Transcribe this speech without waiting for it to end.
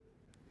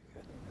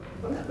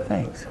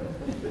Thanks.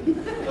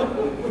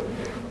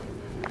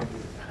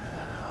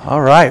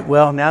 All right,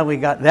 well, now we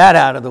got that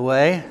out of the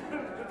way.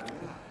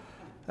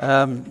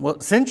 Well,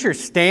 since you're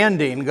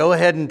standing, go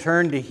ahead and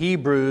turn to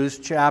Hebrews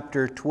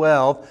chapter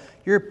 12.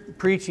 You're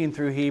preaching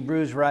through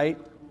Hebrews, right?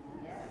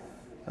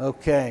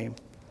 Okay.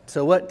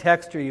 So what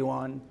text are you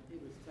on?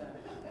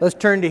 Let's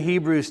turn to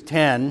Hebrews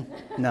 10.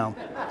 No.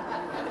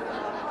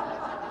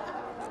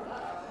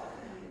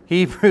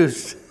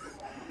 Hebrews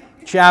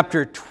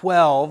chapter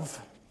 12.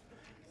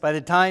 By the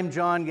time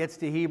John gets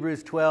to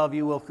Hebrews 12,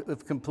 you will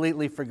have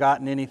completely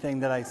forgotten anything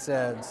that I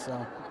said.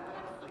 So,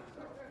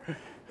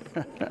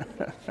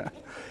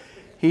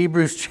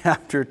 Hebrews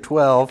chapter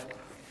 12.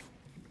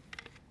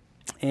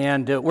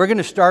 And we're going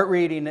to start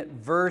reading at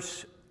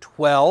verse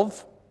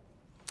 12.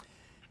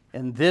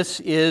 And this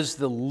is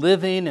the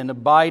living and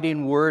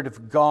abiding Word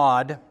of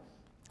God.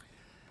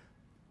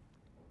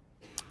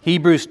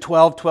 Hebrews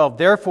 12:12.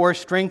 Therefore,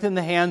 strengthen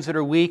the hands that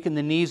are weak and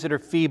the knees that are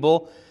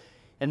feeble,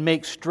 and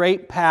make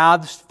straight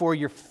paths for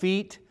your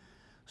feet,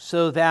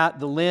 so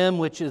that the limb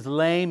which is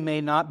lame may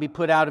not be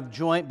put out of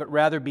joint, but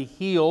rather be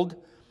healed.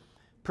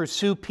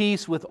 Pursue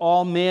peace with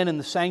all men and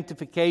the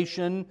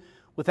sanctification,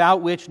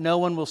 without which no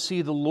one will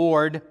see the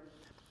Lord.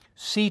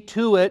 See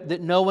to it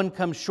that no one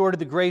comes short of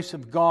the grace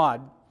of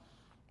God,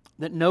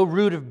 that no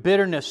root of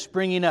bitterness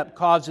springing up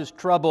causes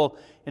trouble,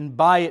 and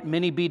by it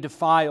many be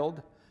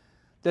defiled.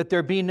 That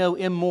there be no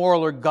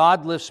immoral or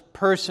godless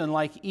person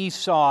like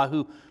Esau,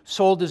 who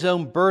sold his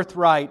own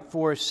birthright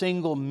for a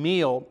single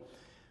meal.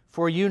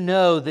 For you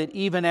know that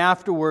even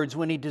afterwards,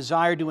 when he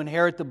desired to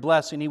inherit the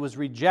blessing, he was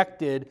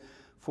rejected,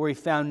 for he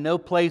found no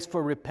place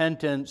for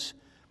repentance,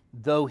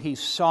 though he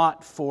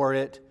sought for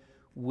it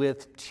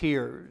with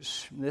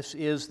tears. This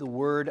is the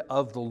word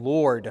of the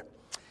Lord.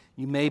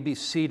 You may be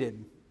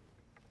seated.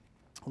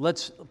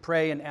 Let's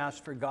pray and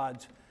ask for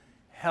God's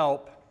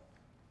help.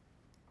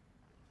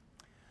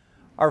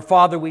 Our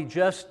Father, we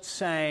just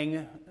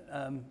sang,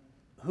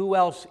 who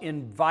else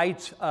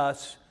invites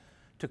us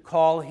to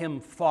call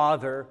Him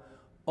Father?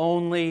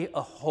 Only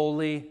a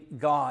holy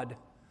God.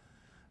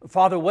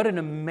 Father, what an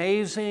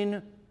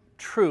amazing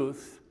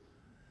truth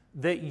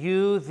that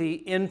You, the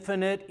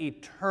infinite,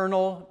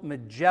 eternal,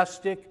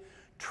 majestic,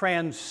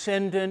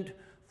 transcendent,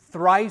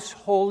 thrice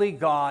holy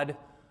God,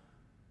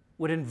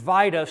 would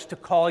invite us to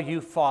call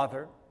You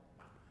Father.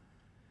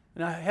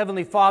 Now,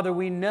 Heavenly Father,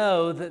 we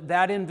know that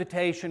that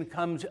invitation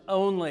comes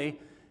only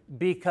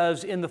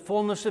because in the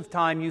fullness of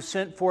time You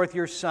sent forth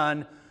Your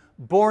Son,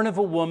 born of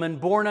a woman,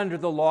 born under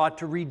the law,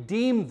 to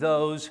redeem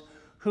those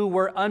who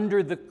were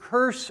under the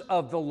curse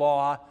of the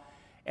law,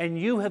 and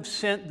You have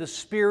sent the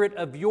Spirit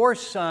of Your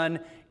Son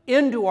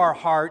into our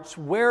hearts,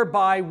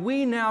 whereby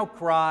we now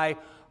cry,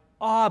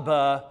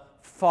 Abba,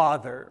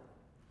 Father.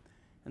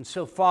 And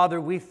so,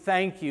 Father, we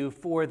thank You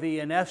for the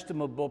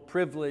inestimable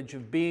privilege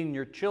of being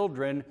Your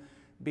children.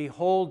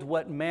 Behold,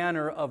 what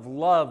manner of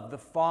love the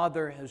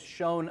Father has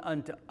shown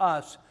unto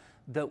us,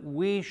 that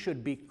we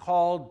should be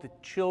called the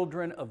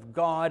children of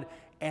God,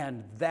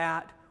 and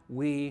that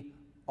we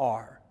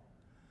are.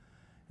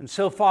 And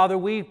so, Father,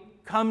 we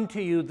come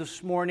to You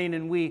this morning,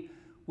 and we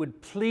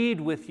would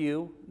plead with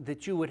You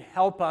that You would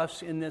help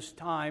us in this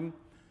time.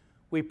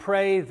 We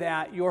pray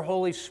that Your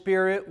Holy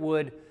Spirit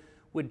would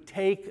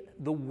take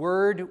the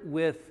Word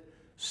with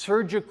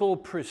surgical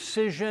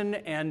precision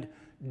and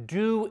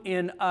do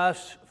in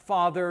us,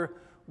 Father,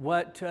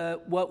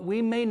 what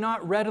we may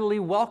not readily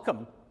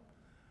welcome.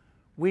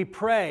 We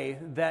pray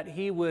that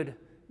He would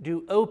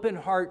do open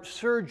heart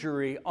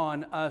surgery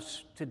on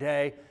us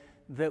today,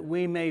 that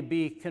we may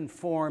be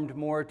conformed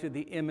more to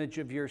the image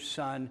of Your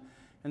Son.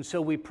 And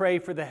so we pray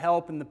for the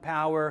help and the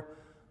power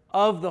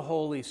of the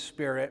Holy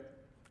Spirit,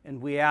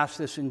 and we ask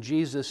this in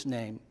Jesus'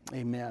 name.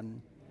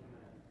 Amen.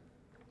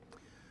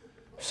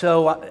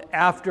 So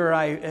after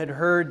I had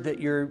heard that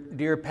your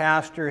dear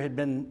pastor had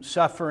been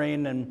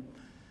suffering and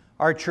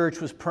our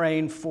church was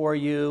praying for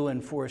you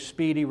and for a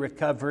speedy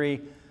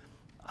recovery,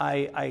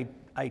 I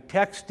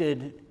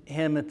texted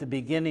him at the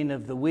beginning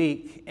of the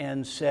week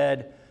and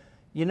said,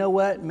 you know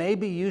what,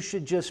 maybe you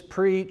should just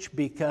preach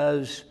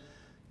because,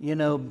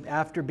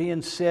 after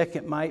being sick,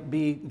 it might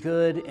be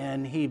good.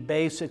 And he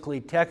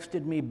basically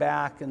texted me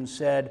back and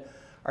said,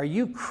 are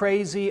you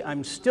crazy?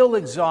 I'm still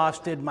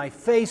exhausted. My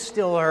face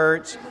still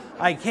hurts.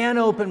 I can't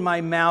open my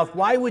mouth.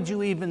 Why would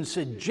you even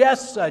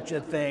suggest such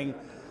a thing?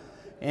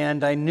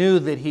 And I knew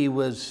that he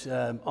was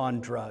on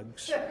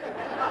drugs.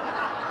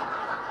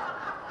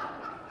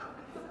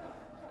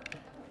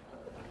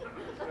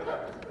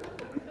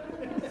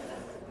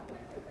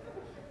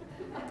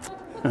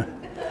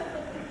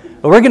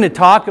 Well, we're going to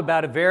talk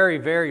about a very,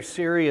 very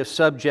serious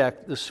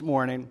subject this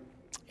morning,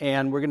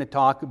 and we're going to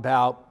talk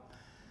about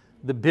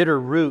the bitter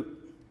root.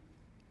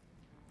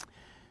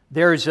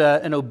 There's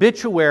an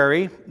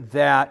obituary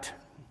that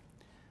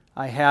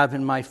I have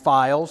in my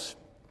files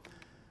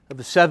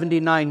of a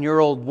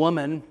 79-year-old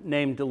woman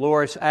named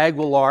Dolores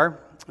Aguilar.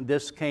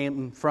 This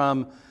came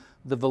from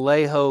the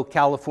Vallejo,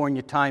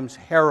 California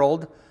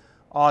Times-Herald,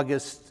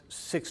 August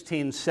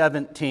 16,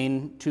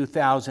 17,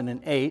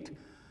 2008.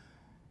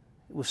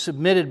 It was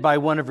submitted by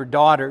one of her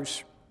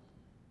daughters.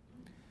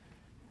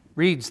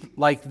 Reads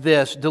like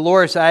this: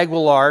 Dolores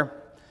Aguilar,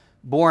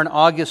 born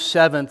August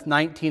 7th,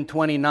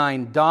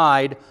 1929,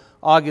 died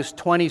August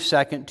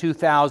 22nd,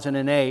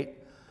 2008.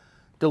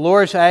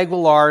 Dolores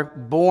Aguilar,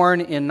 born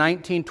in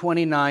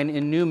 1929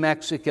 in New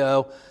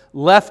Mexico,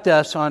 left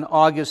us on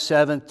August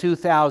 7th,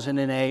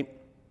 2008.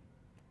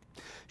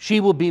 She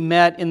will be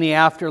met in the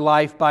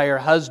afterlife by her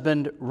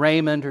husband,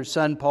 Raymond, her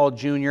son, Paul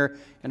Jr.,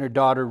 and her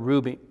daughter,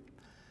 Ruby.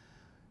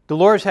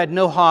 Dolores had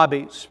no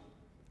hobbies.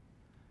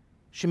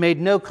 She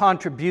made no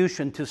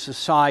contribution to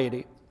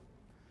society.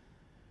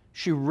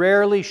 She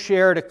rarely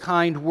shared a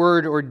kind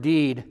word or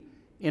deed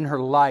in her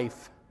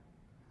life.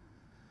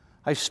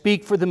 I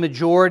speak for the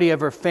majority of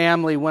her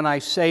family when I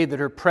say that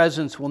her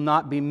presence will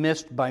not be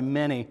missed by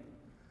many.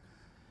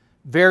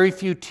 Very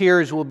few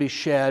tears will be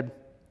shed,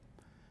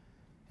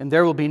 and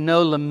there will be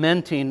no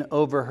lamenting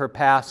over her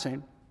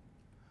passing.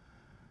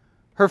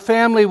 Her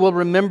family will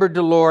remember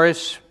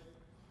Dolores,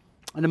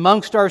 and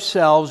amongst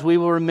ourselves we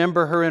will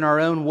remember her in our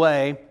own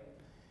way,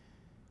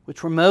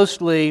 which were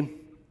mostly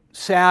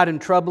sad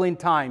and troubling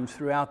times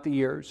throughout the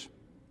years.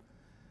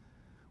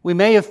 We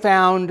may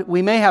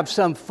have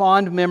some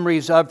fond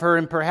memories of her,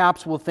 and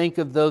perhaps we'll think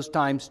of those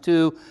times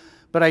too,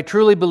 but I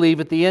truly believe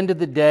at the end of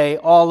the day,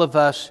 all of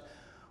us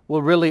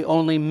will really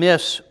only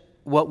miss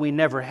what we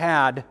never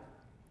had: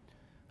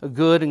 a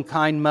good and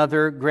kind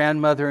mother,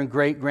 grandmother, and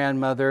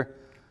great-grandmother.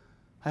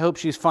 I hope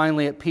she's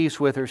finally at peace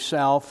with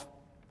herself.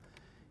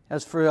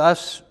 As for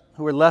us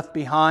who are left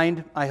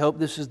behind, I hope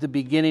this is the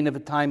beginning of a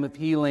time of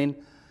healing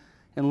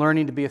and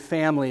learning to be a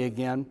family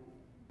again.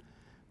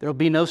 There will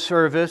be no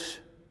service,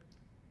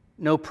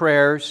 no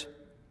prayers,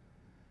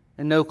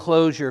 and no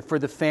closure for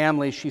the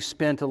family she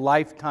spent a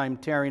lifetime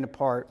tearing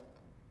apart.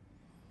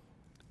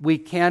 We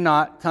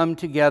cannot come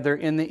together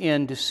in the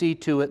end to see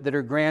to it that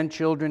her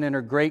grandchildren and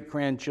her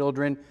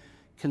great-grandchildren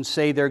can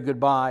say their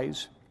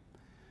goodbyes.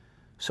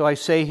 So I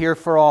say here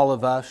for all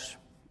of us,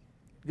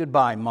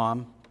 goodbye,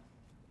 Mom.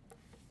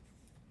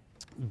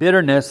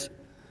 Bitterness.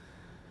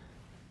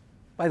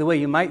 By the way,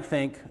 you might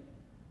think,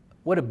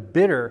 what a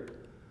bitter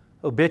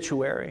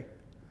obituary.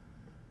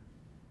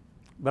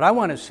 But I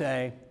want to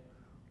say,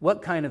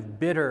 what kind of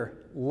bitter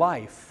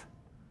life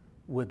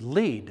would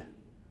lead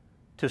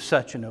to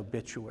such an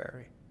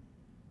obituary?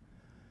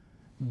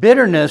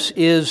 Bitterness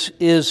is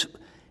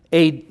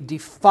a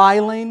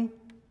defiling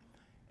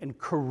and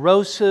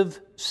corrosive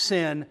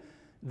sin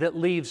that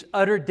leaves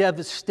utter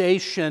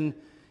devastation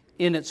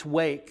in its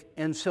wake.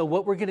 And so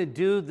what we're going to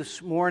do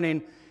this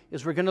morning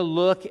is we're going to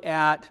look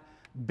at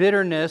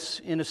bitterness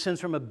in a sense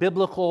from a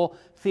biblical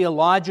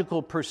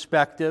theological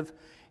perspective.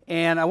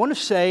 And I want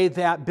to say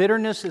that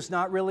bitterness is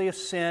not really a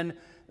sin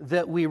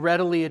that we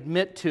readily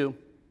admit to.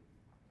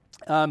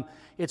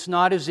 It's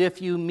not as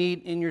if you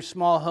meet in your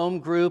small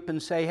home group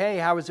and say, hey,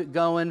 how is it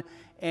going?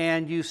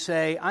 And you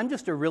say, I'm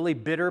just a really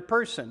bitter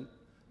person.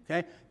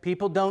 Okay?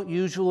 People don't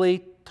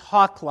usually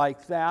talk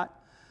like that.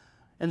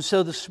 And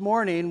so this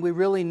morning we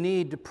really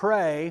need to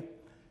pray,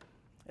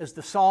 as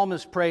the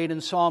psalmist prayed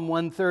in Psalm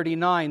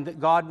 139, that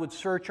God would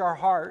search our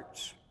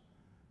hearts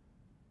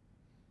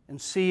and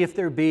see if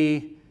there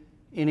be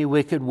any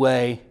wicked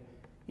way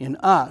in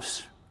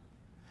us.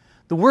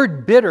 The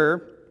word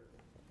bitter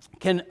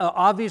can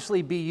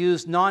obviously be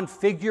used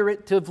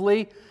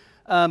non-figuratively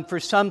for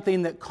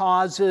something that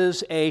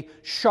causes a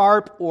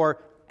sharp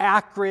or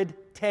acrid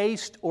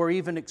taste or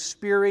even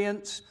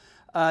experience.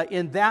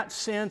 In that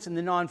sense, in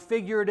the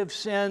non-figurative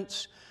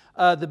sense,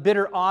 the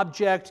bitter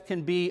object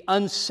can be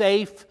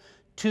unsafe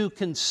to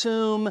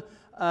consume.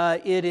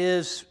 It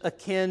is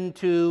akin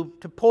to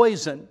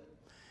poison.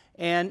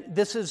 And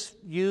this is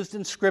used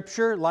in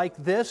Scripture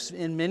like this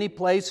in many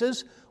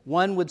places.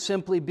 One would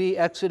simply be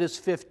Exodus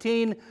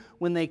 15.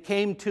 When they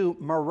came to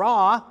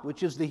Marah,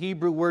 which is the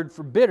Hebrew word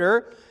for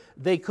bitter,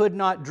 they could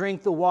not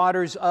drink the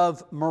waters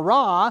of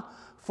Marah,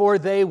 for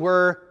they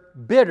were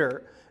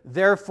bitter.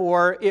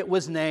 Therefore, it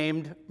was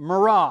named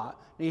Marah.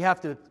 You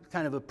have to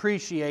kind of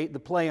appreciate the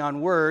play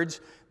on words.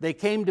 They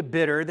came to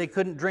bitter. They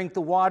couldn't drink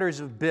the waters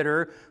of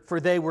bitter, for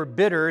they were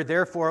bitter.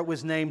 Therefore, it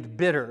was named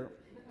bitter.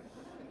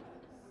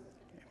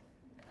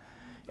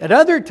 At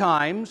other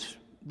times,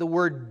 the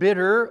word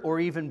bitter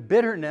or even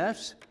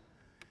bitterness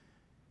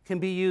can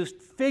be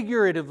used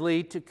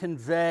figuratively to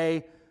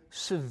convey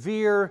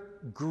severe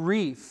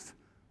grief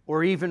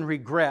or even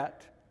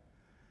regret.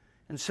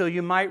 And so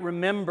you might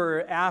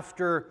remember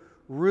after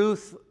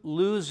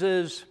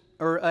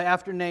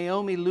after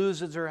Naomi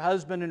loses her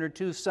husband and her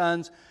two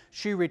sons,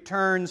 she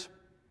returns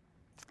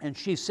and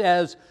she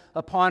says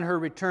upon her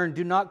return,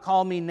 do not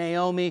call me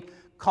Naomi,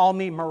 call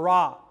me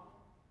Marah.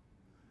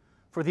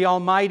 For the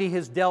Almighty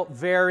has dealt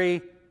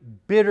very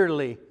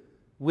bitterly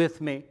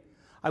with me.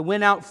 I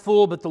went out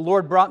full, but the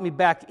Lord brought me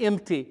back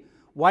empty.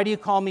 Why do you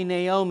call me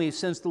Naomi,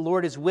 since the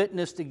Lord has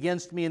witnessed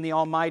against me and the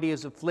Almighty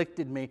has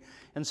afflicted me?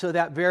 And so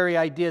that very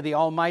idea, the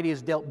Almighty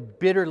has dealt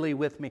bitterly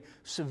with me,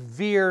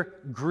 severe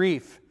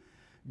grief.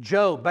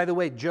 Job, by the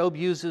way, Job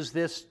uses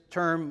this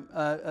term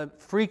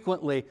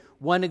frequently.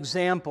 One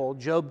example,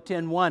 Job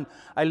 10:1,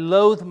 I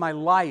loathe my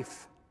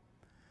life.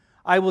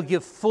 I will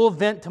give full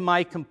vent to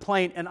my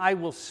complaint, and I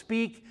will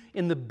speak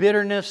in the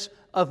bitterness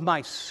of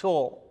my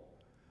soul.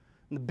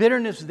 And the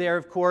bitterness there,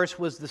 of course,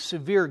 was the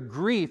severe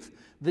grief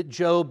that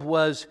Job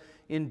was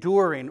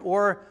enduring.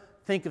 Or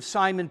think of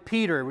Simon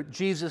Peter.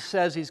 Jesus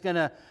says he's going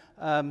to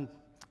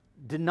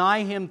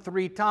deny him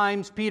 3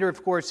 times. Peter,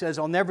 of course, says,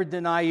 I'll never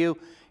deny you.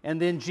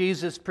 And then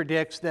Jesus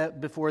predicts that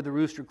before the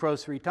rooster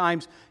crows 3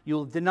 times,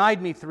 you'll have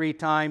denied me 3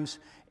 times.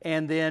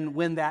 And then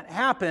when that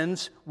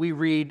happens, we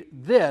read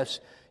this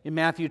in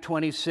Matthew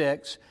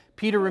 26.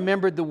 Peter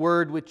remembered the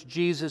word which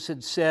Jesus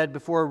had said,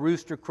 before a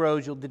rooster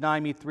crows, you'll deny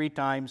me 3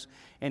 times.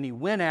 And he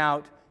went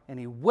out and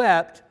he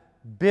wept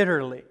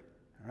bitterly.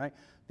 All right?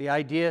 The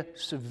idea,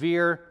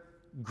 severe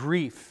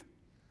grief.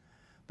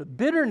 But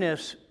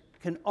bitterness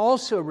can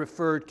also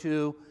refer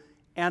to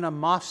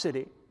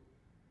animosity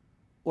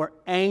or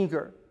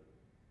anger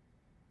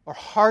or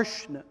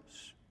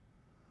harshness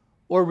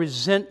or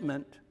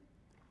resentment.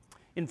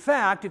 In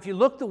fact, if you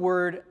look the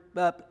word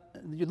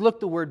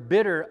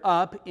bitter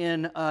up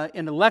in a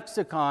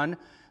lexicon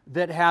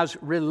that has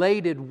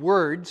related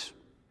words,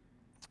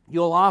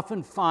 you'll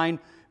often find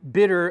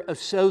bitter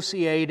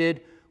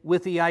associated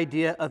with the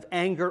idea of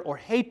anger or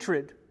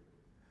hatred.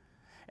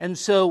 And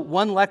so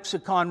one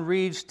lexicon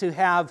reads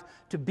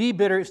to be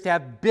bitter is to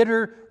have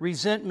bitter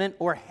resentment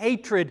or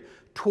hatred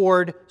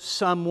toward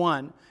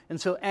someone. And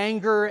so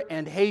anger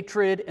and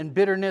hatred and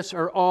bitterness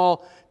are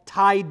all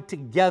tied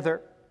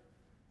together.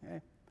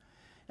 Okay?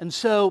 And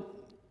so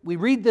we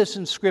read this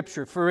in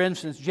Scripture. For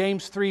instance,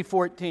 James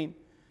 3:14.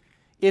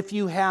 If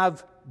you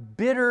have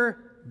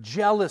bitter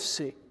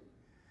jealousy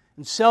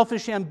and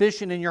selfish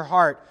ambition in your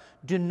heart,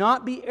 do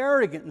not be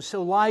arrogant and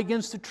so lie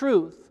against the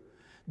truth.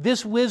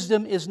 This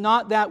wisdom is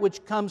not that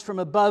which comes from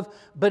above,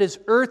 but is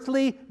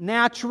earthly,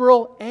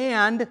 natural,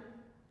 and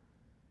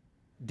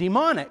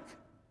demonic.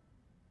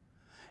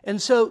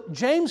 And so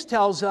James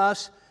tells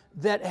us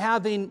that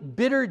having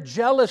bitter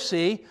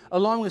jealousy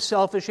along with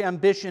selfish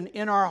ambition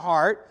in our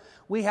heart,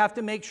 we have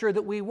to make sure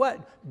that we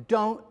what?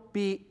 Don't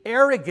be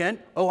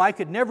arrogant. Oh, I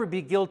could never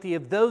be guilty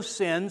of those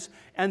sins,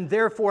 and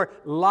therefore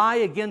lie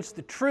against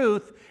the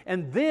truth.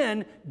 And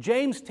then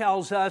James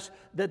tells us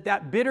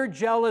that bitter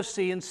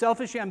jealousy and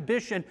selfish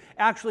ambition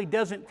actually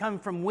doesn't come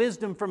from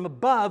wisdom from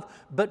above,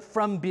 but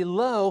from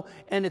below,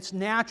 and it's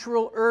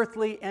natural,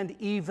 earthly, and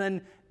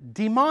even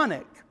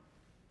demonic.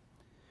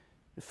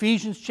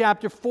 Ephesians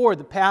chapter 4,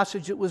 the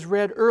passage that was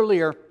read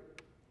earlier,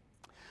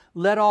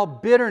 let all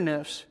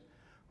bitterness,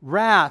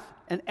 wrath,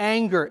 and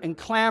anger, and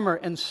clamor,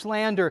 and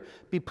slander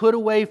be put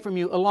away from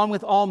you, along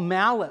with all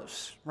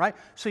malice, right?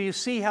 So you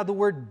see how the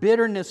word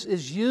bitterness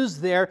is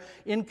used there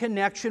in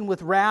connection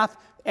with wrath,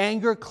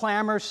 anger,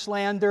 clamor,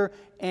 slander,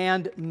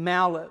 and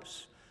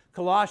malice.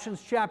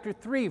 Colossians chapter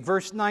 3,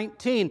 verse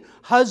 19,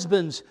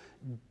 husbands,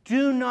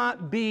 do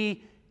not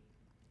be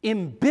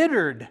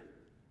embittered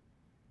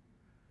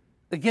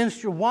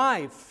against your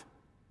wife.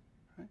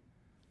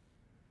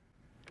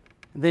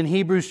 And then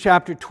Hebrews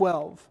chapter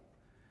 12,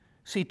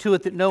 see to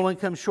it that no one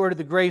comes short of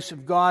the grace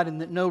of God, and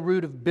that no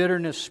root of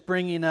bitterness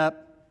springing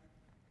up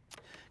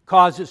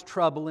causes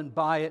trouble, and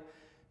by it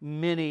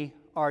many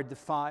are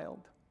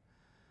defiled.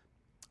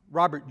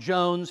 Robert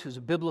Jones, who's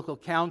a biblical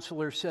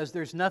counselor, says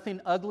there's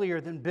nothing uglier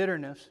than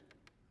bitterness.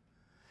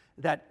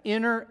 That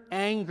inner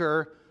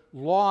anger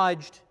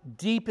lodged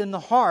deep in the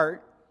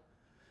heart,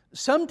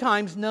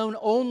 sometimes known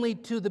only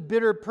to the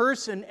bitter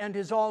person and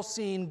his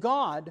all-seeing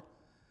God.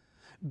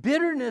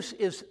 Bitterness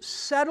is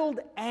settled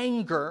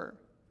anger,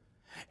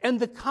 and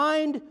the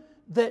kind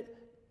that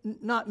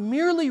not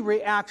merely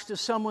reacts to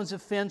someone's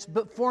offense,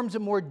 but forms a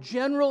more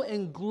general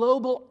and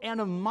global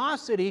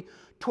animosity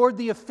toward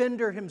the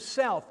offender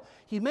himself.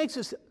 He makes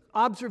this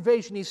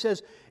observation. He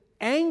says,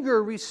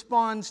 anger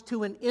responds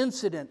to an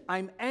incident.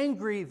 I'm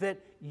angry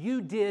that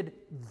you did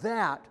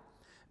that.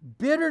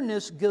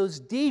 Bitterness goes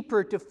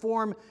deeper to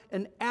form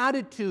an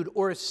attitude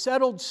or a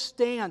settled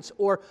stance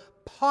or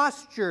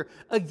posture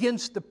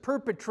against the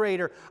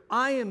perpetrator.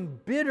 I am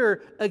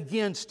bitter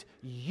against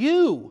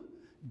you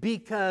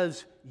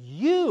because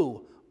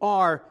you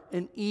are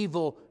an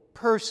evil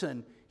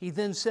person. He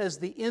then says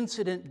the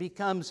incident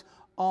becomes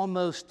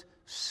almost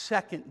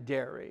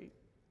secondary.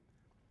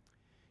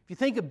 If you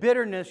think of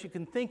bitterness, you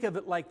can think of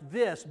it like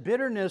this.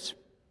 Bitterness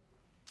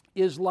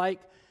is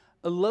like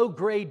a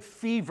low-grade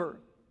fever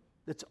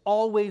that's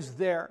always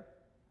there.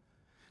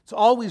 It's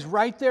always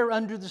right there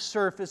under the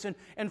surface,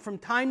 and from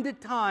time to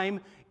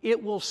time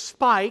it will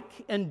spike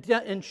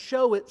and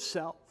show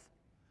itself.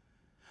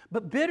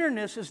 But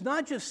bitterness is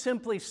not just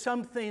simply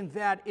something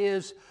that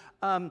is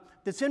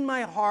that's in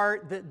my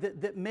heart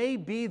that may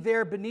be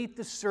there beneath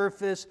the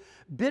surface.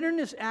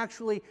 Bitterness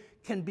actually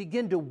can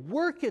begin to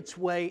work its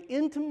way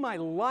into my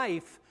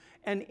life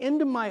and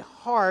into my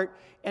heart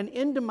and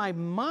into my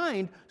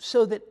mind,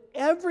 so that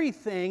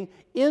everything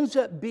ends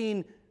up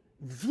being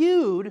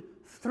viewed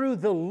through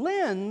the the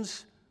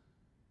lens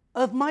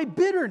of my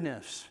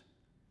bitterness.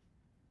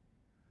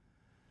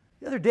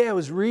 The other day I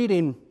was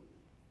reading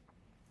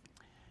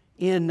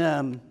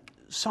in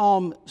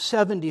Psalm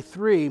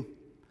 73,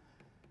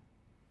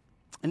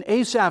 and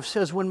Asaph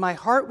says, "When my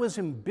heart was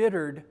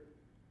embittered,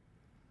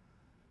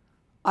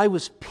 I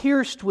was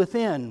pierced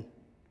within.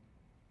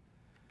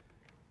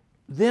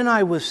 Then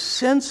I was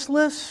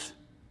senseless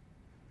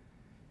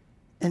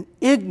and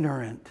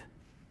ignorant.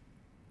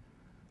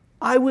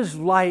 I was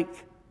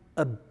like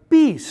a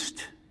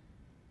beast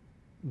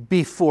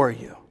before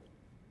you."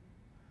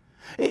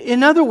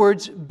 In other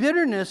words,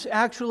 bitterness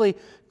actually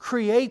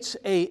creates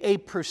a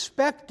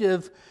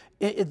perspective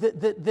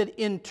that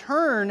in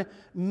turn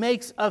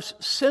makes us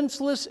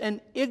senseless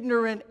and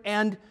ignorant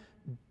and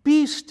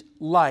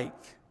beast-like.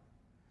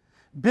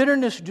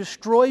 Bitterness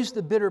destroys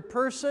the bitter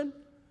person,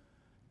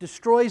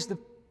 destroys the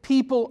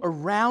people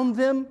around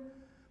them.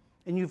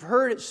 And you've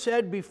heard it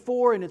said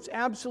before, and it's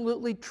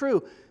absolutely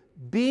true.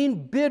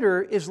 Being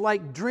bitter is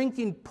like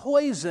drinking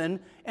poison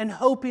and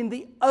hoping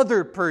the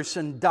other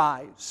person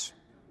dies.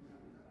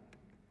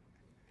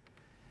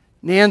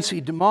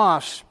 Nancy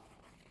DeMoss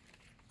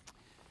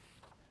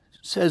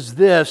says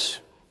this.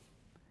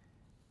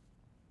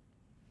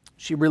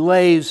 She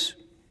relays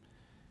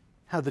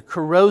how the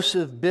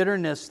corrosive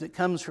bitterness that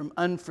comes from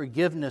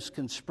unforgiveness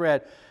can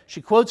spread.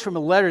 She quotes from a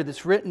letter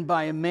that's written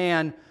by a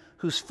man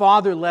whose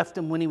father left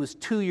him when he was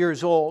 2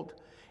 years old.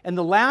 And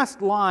the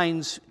last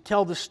lines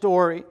tell the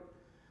story.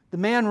 The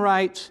man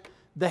writes,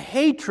 "The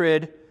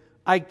hatred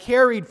I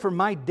carried for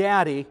my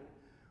daddy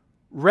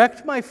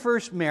wrecked my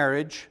first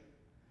marriage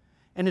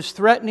and is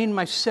threatening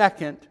my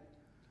second.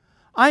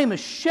 I am a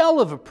shell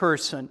of a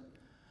person.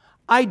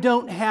 I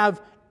don't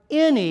have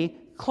any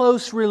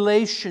close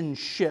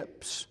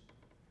relationships."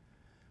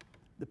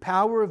 The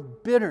power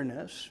of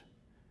bitterness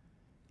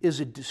is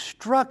a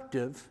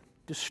destructive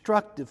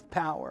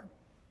power.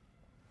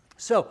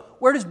 So,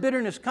 where does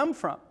bitterness come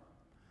from?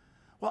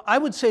 Well, I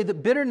would say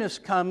that bitterness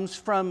comes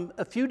from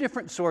a few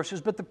different sources,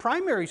 but the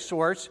primary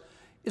source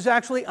is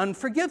actually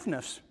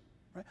unforgiveness.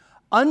 Right?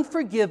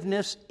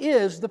 Unforgiveness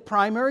is the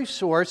primary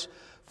source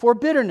for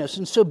bitterness.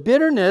 And so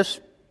bitterness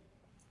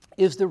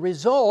is the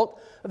result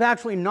of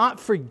actually not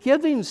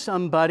forgiving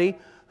somebody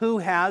who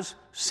has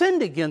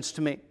sinned against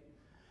me.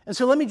 And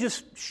so let me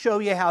just show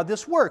you how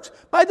this works.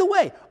 By the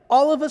way,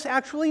 all of us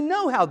actually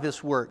know how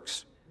this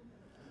works.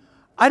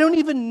 I don't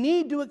even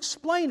need to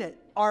explain it.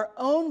 Our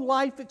own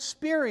life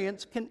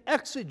experience can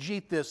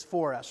exegete this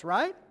for us,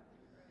 right?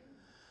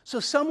 So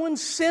someone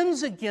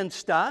sins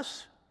against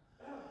us,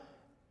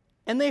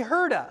 and they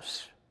hurt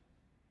us.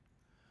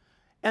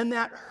 And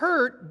that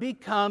hurt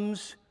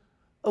becomes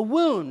a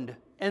wound.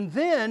 And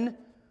then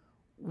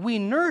we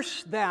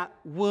nurse that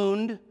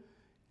wound,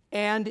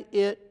 and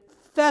it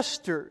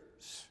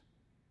festers.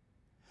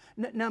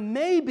 Now,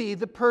 maybe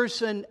the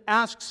person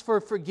asks for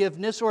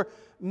forgiveness, or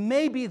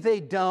maybe they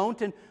don't,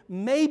 and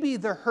maybe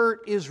the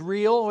hurt is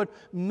real, or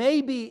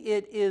maybe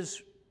it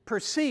is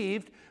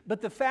perceived, but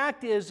the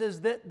fact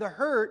is that the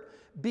hurt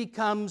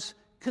becomes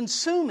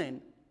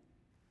consuming.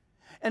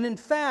 And in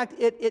fact,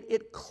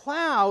 it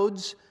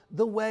clouds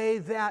the way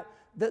that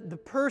the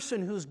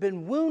person who's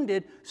been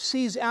wounded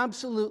sees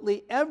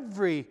absolutely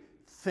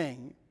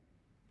everything.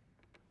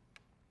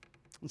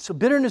 And so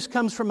bitterness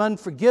comes from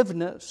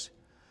unforgiveness.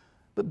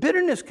 But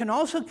bitterness can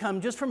also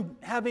come just from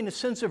having a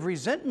sense of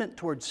resentment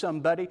towards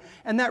somebody.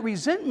 And that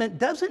resentment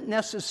doesn't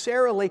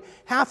necessarily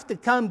have to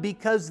come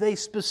because they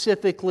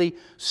specifically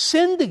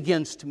sinned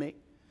against me.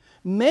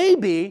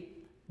 Maybe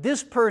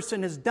this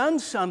person has done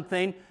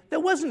something that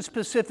wasn't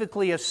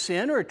specifically a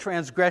sin or a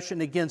transgression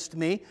against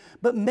me,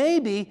 but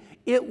maybe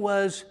it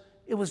was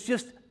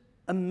just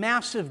a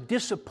massive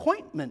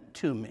disappointment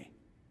to me.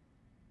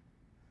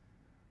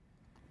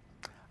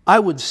 I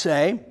would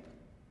say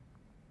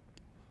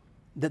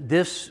that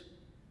this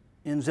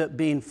ends up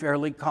being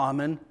fairly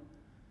common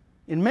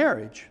in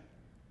marriage.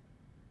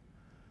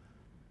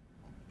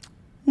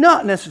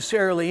 Not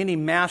necessarily any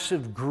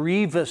massive,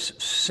 grievous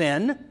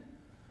sin,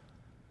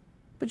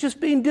 but just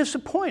being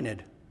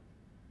disappointed.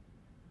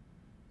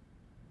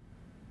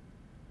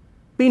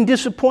 Being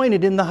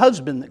disappointed in the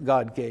husband that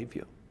God gave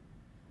you.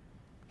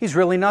 He's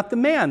really not the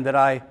man that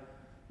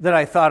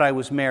I thought I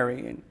was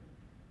marrying.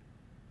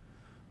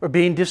 Or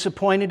being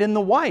disappointed in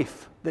the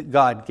wife that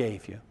God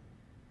gave you.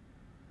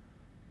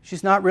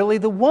 She's not really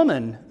the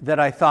woman that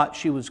I thought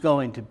she was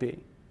going to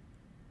be.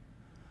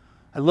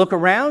 I look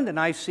around and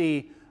I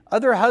see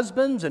other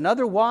husbands and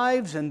other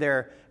wives, and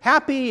they're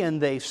happy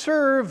and they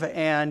serve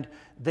and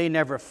they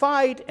never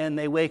fight, and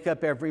they wake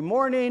up every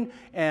morning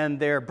and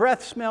their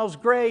breath smells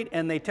great,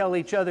 and they tell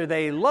each other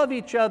they love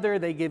each other,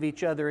 they give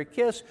each other a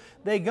kiss.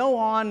 They go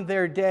on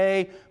their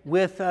day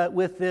with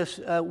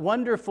this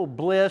wonderful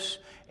bliss,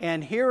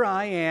 and here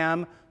I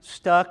am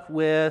stuck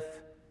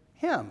with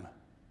him.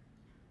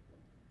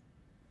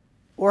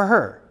 Or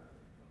her.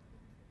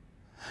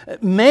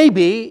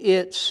 Maybe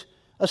it's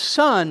a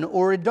son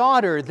or a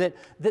daughter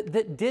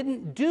that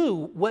didn't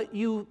do what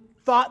you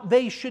thought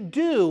they should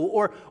do,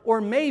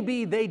 or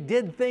maybe they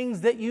did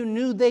things that you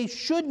knew they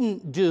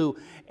shouldn't do,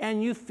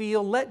 and you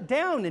feel let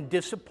down and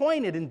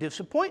disappointed, and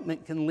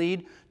disappointment can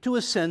lead to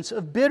a sense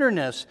of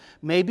bitterness.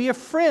 Maybe a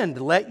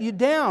friend let you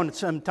down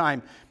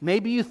sometime.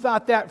 Maybe you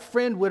thought that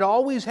friend would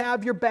always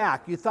have your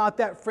back. You thought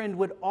that friend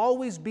would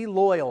always be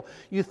loyal.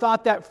 You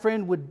thought that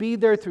friend would be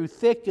there through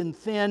thick and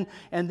thin,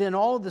 and then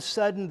all of a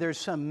sudden there's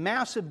some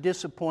massive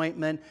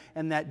disappointment,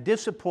 and that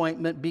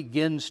disappointment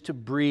begins to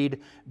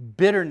breed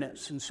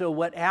bitterness. And so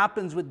what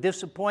happens with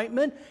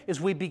disappointment is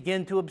we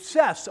begin to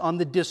obsess on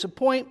the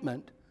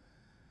disappointment.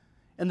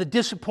 And the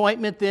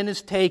disappointment then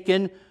is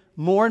taken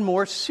more and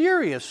more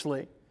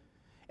seriously.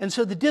 And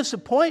so the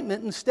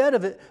disappointment, instead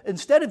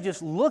of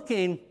just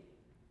looking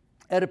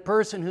at a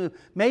person who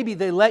maybe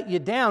they let you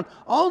down,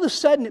 all of a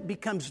sudden it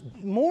becomes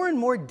more and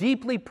more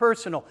deeply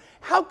personal.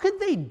 How could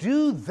they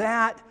do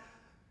that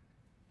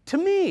to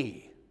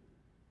me?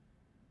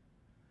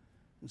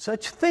 And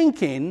such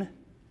thinking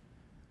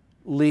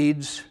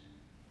leads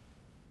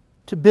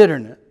to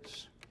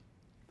bitterness.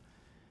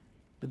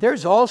 But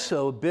there's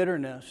also a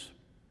bitterness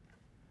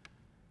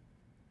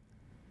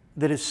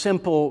that is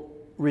simple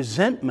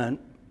resentment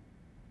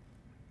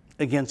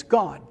against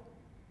God.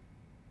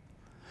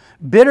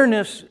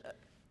 Bitterness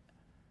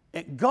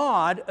at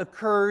God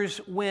occurs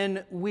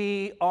when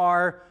we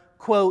are,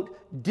 quote,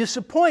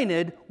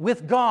 disappointed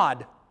with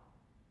God.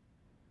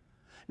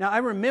 Now, I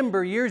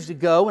remember years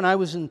ago when I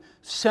was in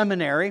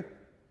seminary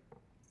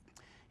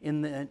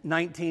in the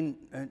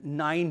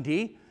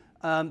 1990,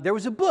 there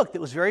was a book that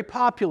was very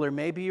popular.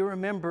 Maybe you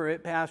remember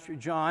it, Pastor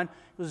John.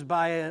 It was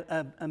by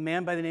a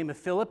man by the name of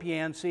Philip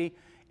Yancey,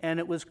 and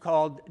it was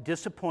called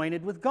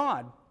Disappointed with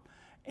God.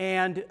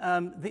 And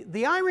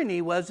the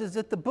irony was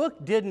that the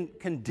book didn't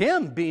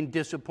condemn being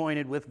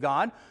disappointed with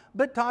God,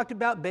 but talked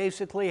about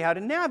basically how to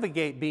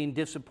navigate being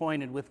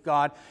disappointed with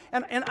God.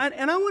 And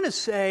I want to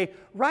say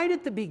right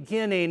at the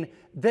beginning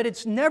that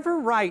it's never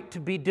right to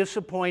be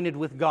disappointed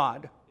with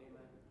God.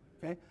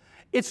 Okay?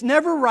 It's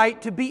never right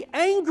to be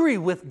angry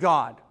with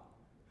God.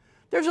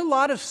 There's a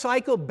lot of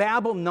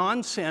psychobabble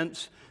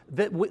nonsense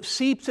that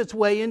seeps its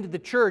way into the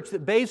church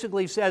that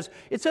basically says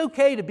it's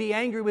okay to be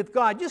angry with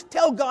God. Just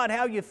tell God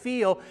how you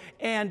feel.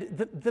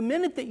 And the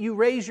minute that you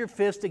raise your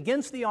fist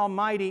against the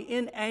Almighty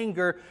in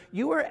anger,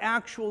 you are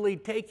actually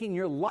taking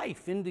your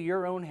life into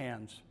your own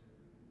hands.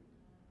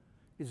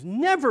 It's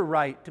never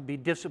right to be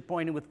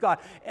disappointed with God.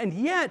 And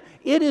yet,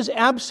 it is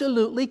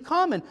absolutely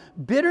common.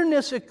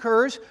 Bitterness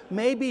occurs.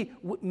 Maybe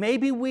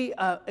we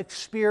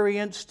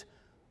experienced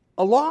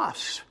a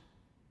loss.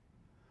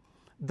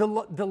 The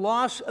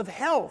loss of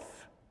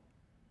health.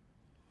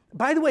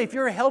 By the way, if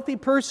you're a healthy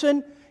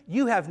person,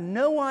 you have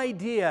no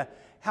idea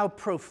how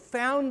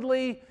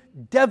profoundly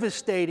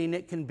devastating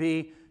it can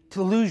be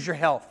to lose your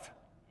health.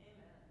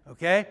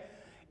 Okay?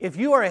 If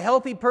you are a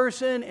healthy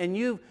person and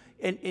you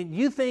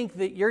think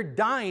that you're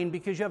dying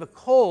because you have a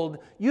cold,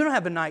 you don't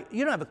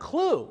have a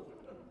clue.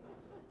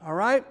 All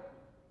right?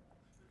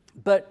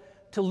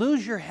 But to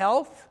lose your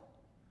health,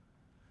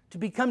 to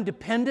become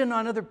dependent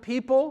on other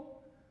people,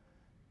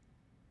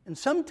 and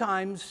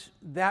sometimes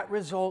that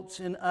results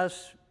in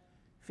us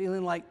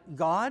feeling like,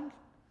 God,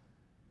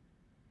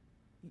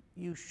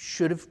 you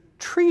should have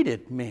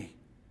treated me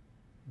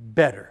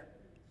better.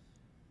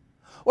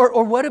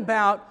 Or what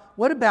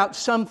about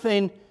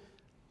something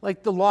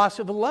like the loss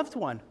of a loved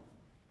one?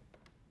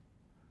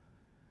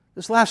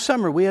 This last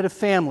summer, we had a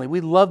family. We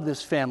love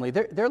this family.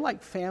 They're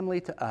like family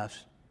to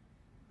us.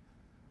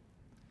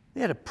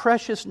 They had a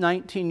precious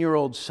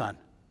 19-year-old son.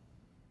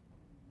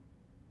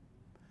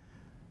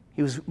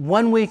 He was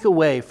 1 week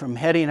away from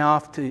heading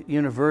off to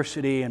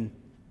university, and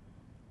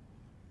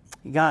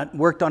he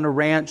worked on a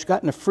ranch,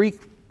 got in a freak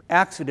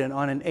accident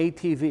on an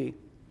ATV.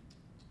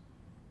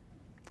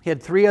 He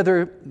had 3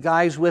 other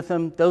guys with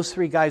him. Those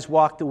 3 guys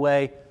walked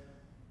away.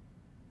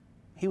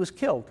 He was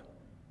killed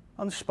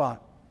on the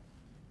spot.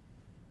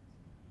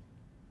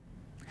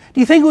 Do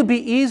you think it would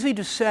be easy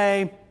to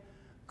say,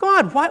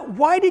 God,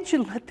 why did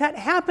you let that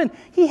happen?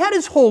 He had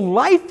his whole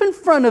life in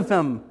front of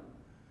him.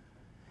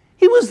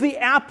 He was the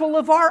apple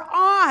of our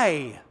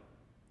eye.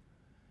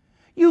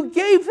 You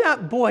gave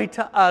that boy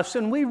to us,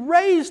 and we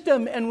raised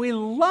him, and we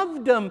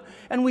loved him,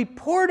 and we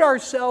poured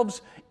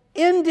ourselves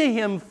into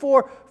him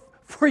for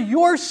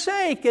your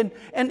sake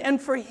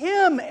and for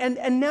him,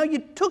 and now you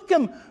took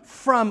him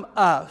from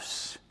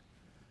us.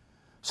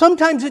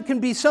 Sometimes it can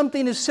be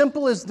something as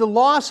simple as the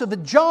loss of a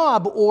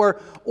job,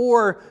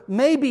 or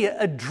maybe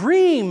a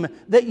dream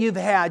that you've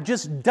had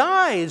just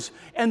dies,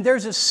 and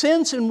there's a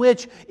sense in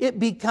which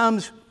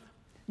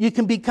you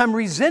can become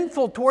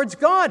resentful towards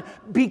God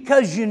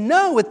because you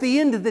know at the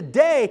end of the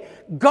day,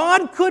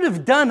 God could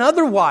have done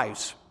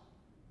otherwise.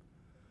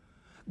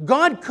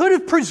 God could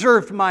have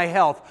preserved my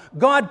health.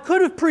 God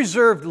could have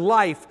preserved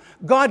life.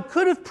 God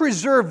could have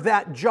preserved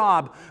that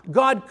job.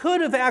 God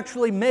could have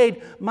actually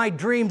made my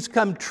dreams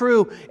come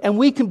true, and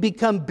we can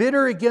become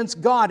bitter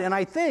against God. And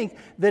I think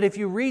that if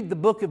you read the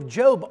book of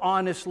Job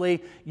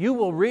honestly, you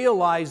will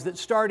realize that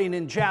starting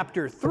in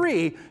chapter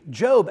 3,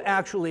 Job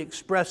actually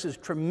expresses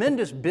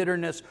tremendous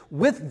bitterness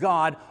with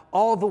God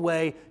all the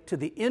way to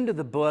the end of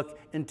the book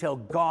until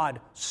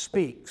God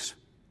speaks.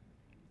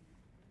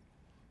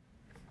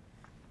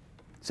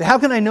 So how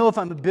can I know if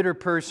I'm a bitter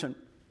person?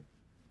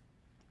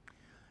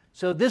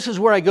 So this is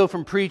where I go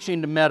from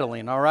preaching to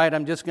meddling, all right?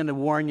 I'm just going to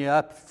warn you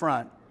up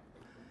front.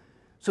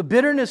 So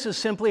bitterness is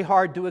simply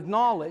hard to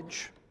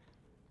acknowledge.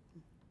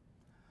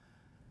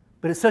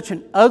 But it's such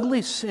an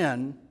ugly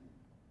sin,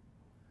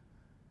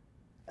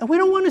 and we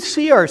don't want to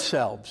see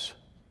ourselves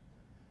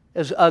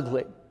as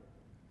ugly.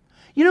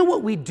 You know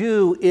what we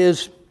do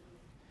is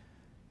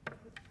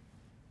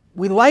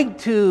we like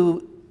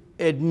to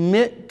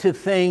admit to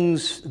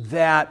things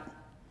that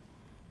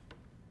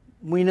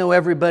we know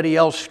everybody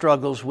else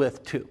struggles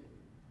with too.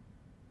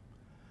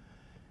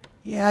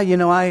 Yeah,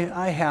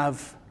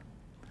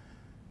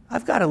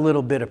 I've got a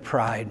little bit of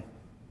pride.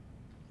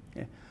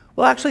 Yeah.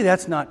 Well, actually,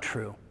 that's not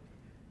true.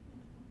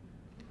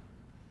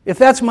 If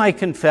that's my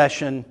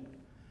confession,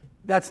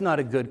 that's not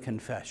a good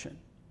confession.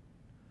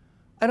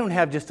 I don't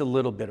have just a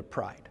little bit of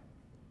pride.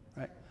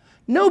 Right?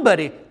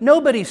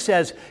 Nobody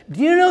says,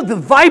 do you know the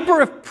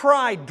viper of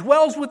pride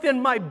dwells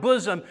within my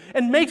bosom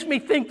and makes me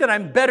think that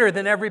I'm better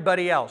than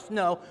everybody else.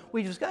 No,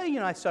 we just go,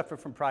 I suffer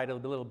from pride a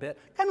little bit,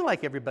 kind of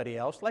like everybody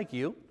else, like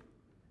you.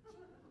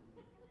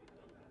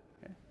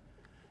 Okay.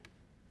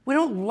 We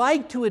don't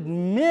like to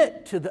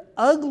admit to the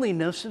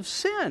ugliness of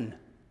sin.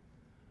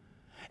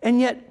 And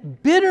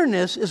yet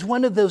bitterness is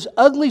one of those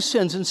ugly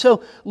sins. And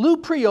so Lou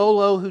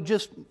Priolo, who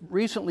just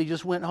recently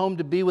went home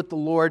to be with the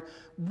Lord,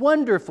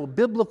 wonderful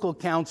biblical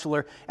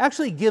counselor,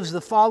 actually gives the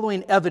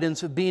following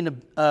evidence of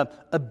being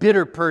a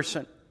bitter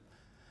person.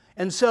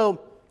 And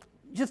so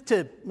just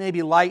to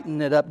maybe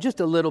lighten it up just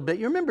a little bit,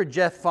 you remember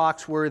Jeff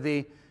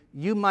Foxworthy,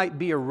 you might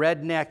be a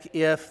redneck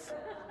if,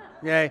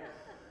 okay?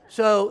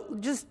 So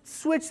just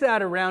switch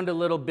that around a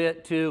little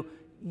bit to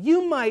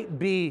you might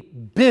be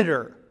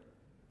bitter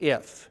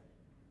if.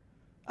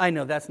 I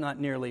know that's not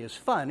nearly as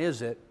fun,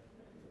 is it?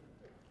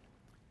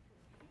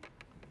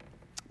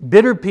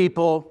 Bitter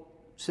people,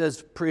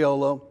 says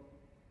Priolo,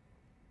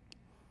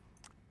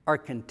 are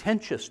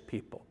contentious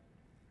people.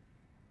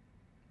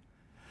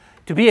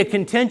 To be a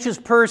contentious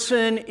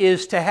person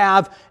is to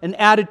have an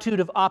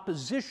attitude of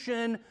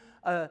opposition,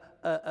 a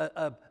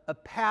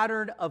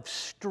pattern of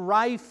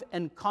strife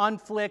and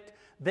conflict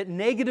that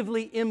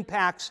negatively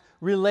impacts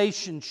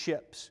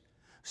relationships.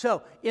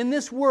 So, in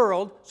this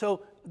world,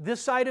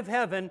 this side of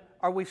heaven,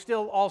 are we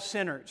still all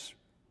sinners?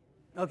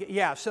 Okay,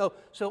 yeah, so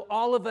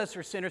all of us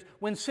are sinners.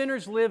 When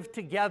sinners live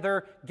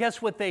together,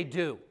 guess what they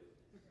do?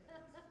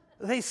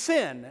 They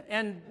sin.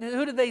 And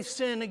who do they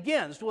sin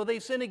against? Well, they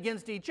sin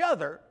against each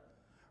other,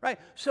 right?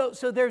 So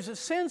there's a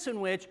sense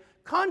in which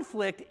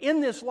conflict in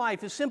this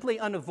life is simply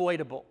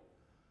unavoidable.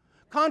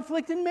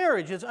 Conflict in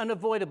marriage is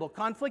unavoidable.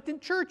 Conflict in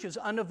church is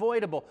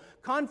unavoidable.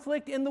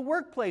 Conflict in the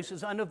workplace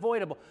is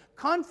unavoidable.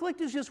 Conflict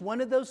is just one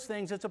of those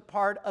things that's a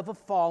part of a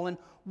fallen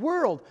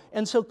world.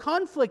 And so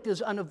conflict is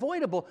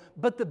unavoidable,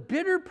 but the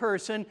bitter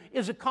person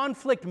is a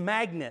conflict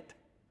magnet.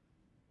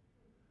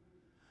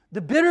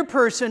 The bitter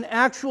person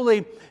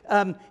actually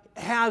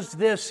has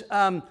this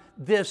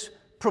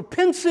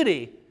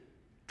propensity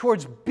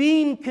towards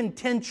being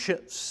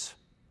contentious.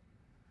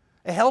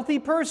 A healthy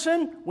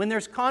person, when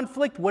there's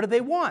conflict, what do they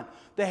want?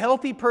 The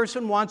healthy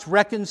person wants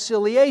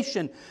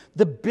reconciliation.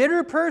 The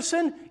bitter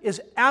person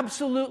is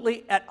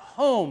absolutely at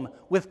home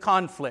with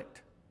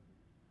conflict.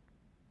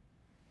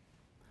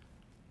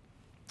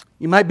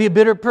 You might be a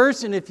bitter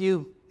person if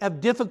you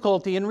have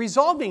difficulty in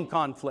resolving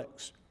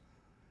conflicts.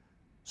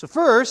 So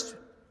first,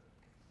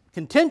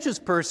 contentious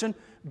person,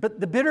 but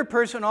the bitter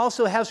person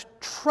also has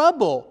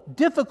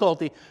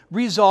difficulty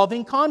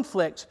resolving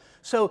conflicts.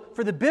 So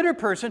for the bitter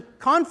person,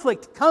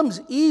 conflict comes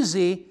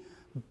easy,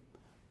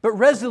 but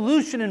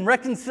resolution and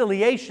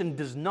reconciliation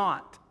does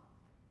not.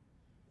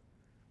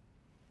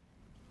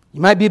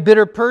 You might be a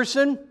bitter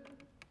person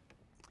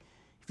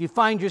if you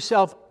find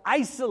yourself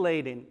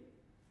isolating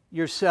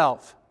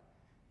yourself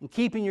and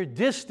keeping your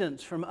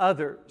distance from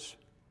others.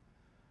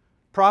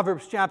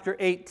 Proverbs chapter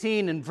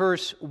 18 and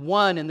verse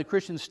 1 in the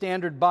Christian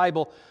Standard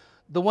Bible,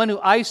 the one who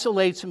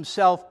isolates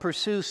himself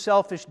pursues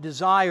selfish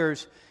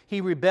desires. He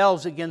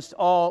rebels against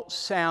all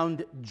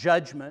sound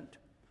judgment.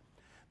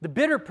 The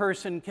bitter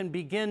person can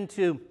begin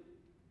to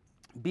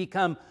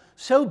become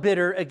so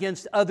bitter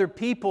against other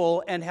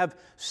people and have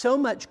so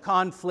much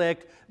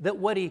conflict that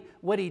what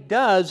he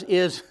does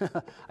is,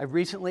 I've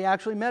recently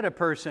actually met a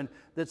person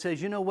that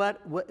says, you know what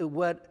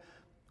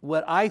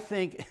I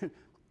think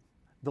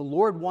the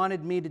Lord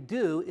wanted me to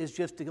do is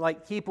just to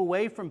keep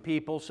away from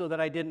people so that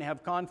I didn't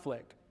have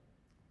conflict.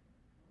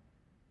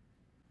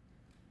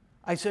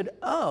 I said,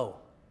 oh,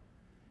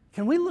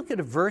 can we look at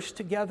a verse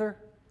together?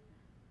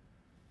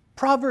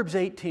 Proverbs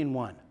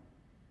 18:1.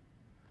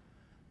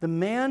 The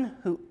man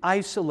who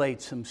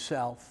isolates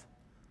himself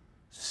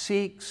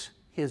seeks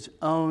his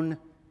own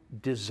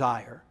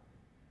desire.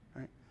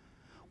 Right?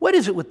 What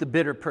is it with the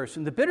bitter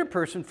person? The bitter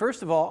person,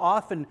 first of all,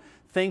 often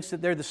thinks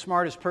that they're the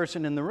smartest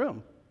person in the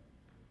room.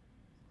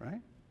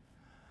 Right?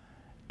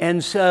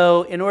 And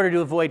so, in order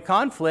to avoid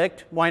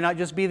conflict, why not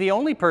just be the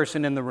only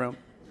person in the room?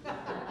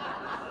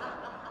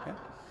 Okay.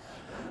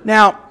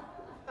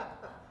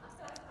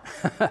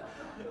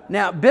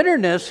 Now,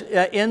 bitterness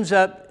ends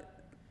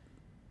up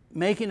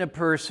making a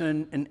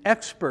person an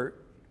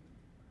expert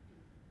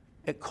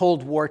at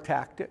Cold War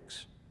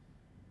tactics.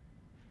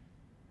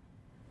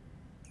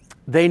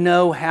 They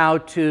know how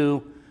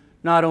to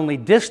not only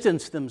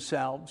distance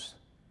themselves,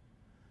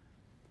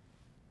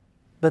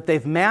 but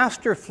they've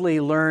masterfully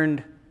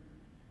learned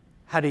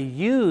how to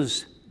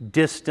use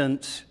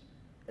distance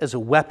as a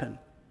weapon.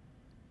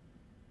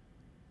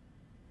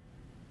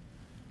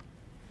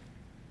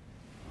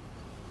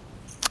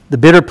 The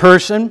bitter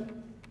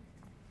person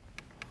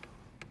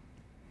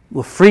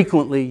will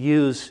frequently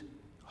use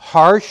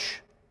harsh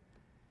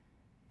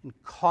and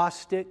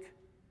caustic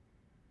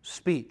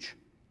speech.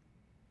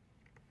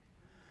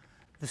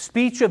 The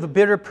speech of a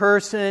bitter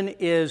person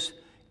is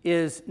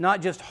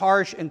not just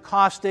harsh and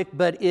caustic,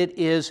 but it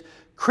is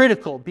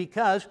critical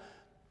because,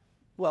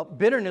 well,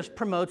 bitterness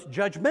promotes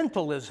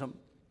judgmentalism.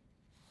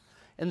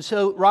 And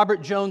so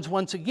Robert Jones,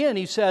 once again,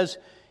 he says,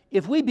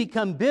 if we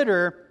become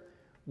bitter,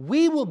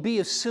 we will be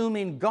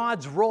assuming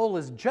God's role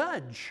as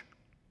judge.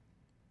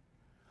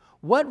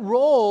 What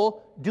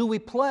role do we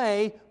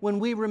play when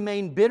we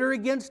remain bitter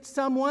against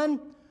someone?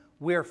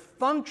 We're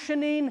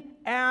functioning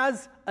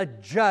as a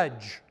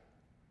judge.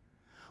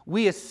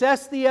 We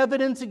assess the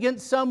evidence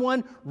against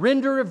someone,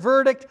 render a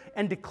verdict,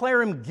 and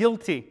declare him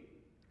guilty.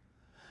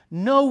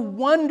 No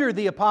wonder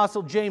the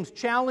Apostle James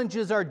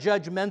challenges our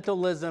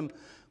judgmentalism.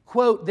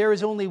 Quote, there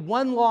is only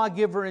one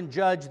lawgiver and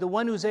judge, the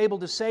one who's able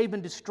to save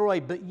and destroy.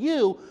 But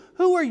you,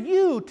 who are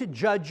you to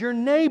judge your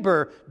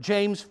neighbor?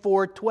 James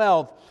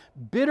 4:12.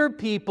 Bitter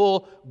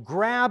people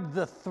grab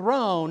the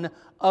throne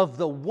of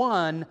the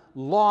one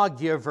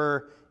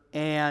lawgiver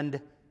and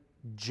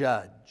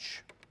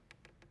judge.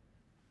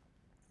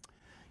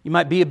 You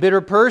might be a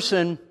bitter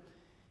person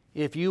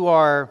if you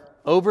are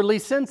overly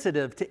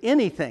sensitive to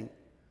anything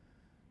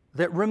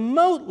that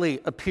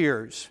remotely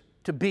appears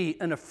to be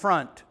an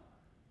affront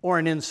or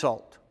an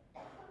insult.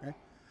 Okay?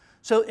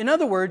 So, in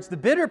other words, the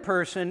bitter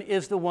person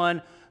is the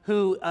one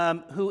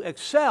who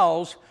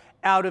excels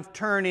out of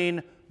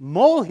turning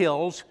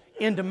molehills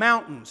into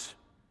mountains.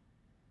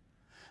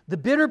 The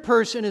bitter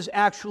person is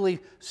actually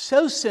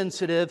so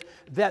sensitive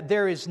that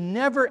there is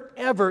never,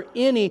 ever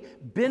any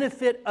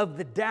benefit of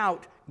the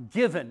doubt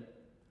given.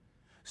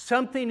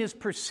 Something is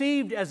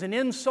perceived as an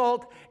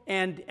insult,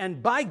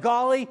 and by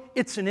golly,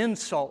 it's an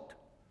insult.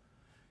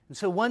 And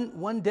so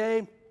one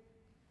day,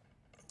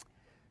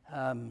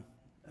 a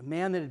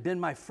man that had been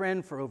my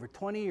friend for over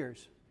 20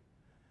 years,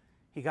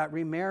 he got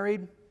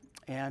remarried,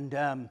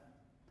 and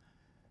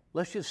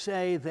let's just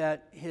say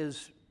that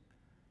his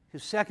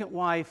second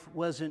wife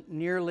wasn't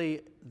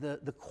nearly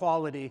the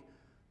quality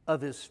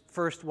of his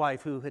first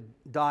wife, who had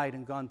died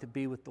and gone to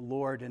be with the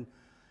Lord.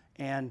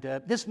 And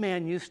this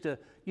man used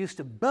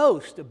to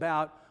boast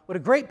about what a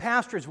great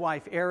pastor's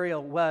wife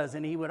Ariel was.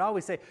 And he would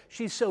always say,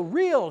 she's so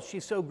real,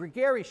 she's so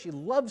gregarious, she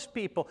loves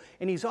people.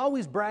 And he's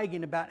always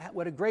bragging about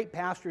what a great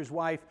pastor's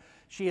wife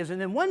she is.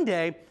 And then one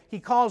day, he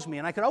calls me.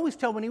 And I could always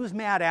tell when he was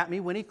mad at me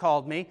when he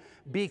called me,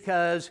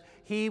 because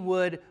he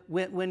would,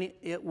 when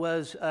it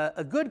was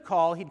a good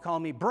call, he'd call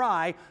me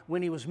Bri.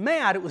 When he was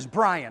mad, it was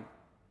Brian.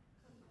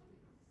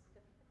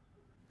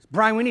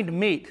 Brian, we need to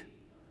meet.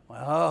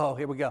 Oh,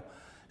 here we go.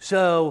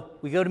 So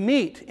we go to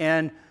meet,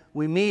 and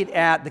we meet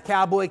at the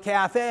Cowboy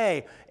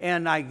Cafe,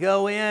 and I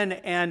go in,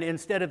 and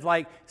instead of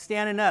like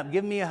standing up,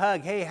 giving me a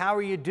hug, hey, how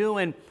are you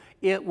doing?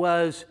 It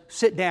was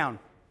sit down.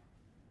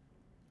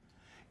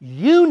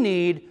 You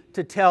need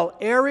to tell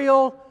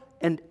Ariel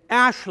and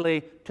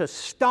Ashley to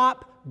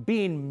stop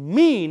being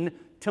mean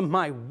to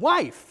my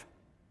wife.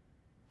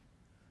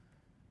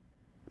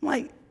 I'm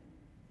like,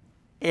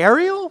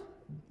 Ariel?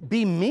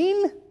 Be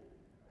mean?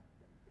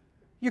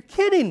 You're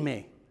kidding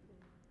me.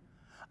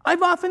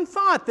 I've often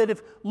thought that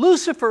if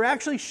Lucifer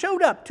actually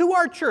showed up to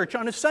our church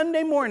on a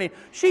Sunday morning,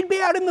 she'd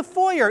be out in the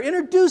foyer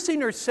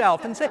introducing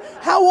herself and say,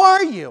 how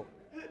are you?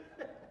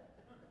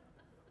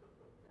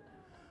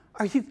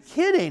 Are you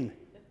kidding?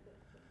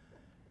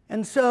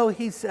 And so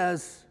he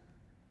says,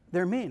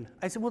 they're mean.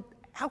 I said, well,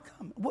 how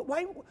come?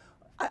 Why?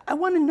 I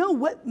want to know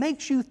what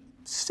makes you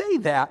say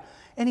that.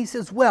 And he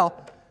says,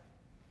 well,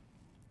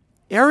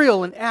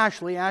 Ariel and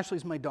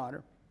Ashley's my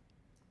daughter,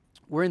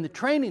 we're in the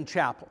training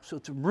chapel. So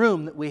it's a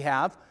room that we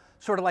have,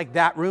 sort of like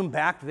that room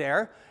back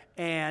there.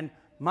 And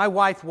my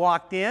wife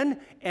walked in,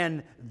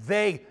 and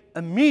they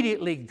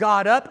immediately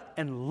got up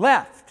and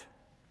left.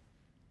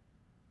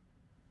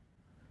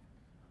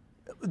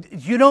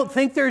 You don't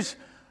think there's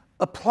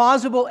a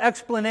plausible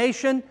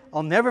explanation?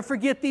 I'll never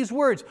forget these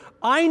words.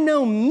 I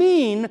know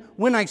mean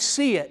when I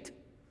see it.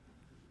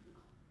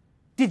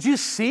 Did you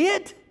see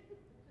it?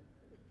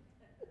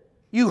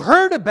 You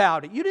heard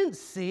about it. You didn't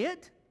see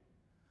it.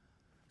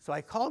 So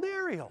I called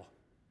Ariel.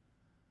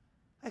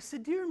 I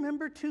said, do you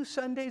remember 2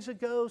 Sundays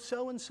ago,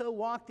 so-and-so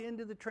walked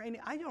into the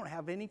training? I don't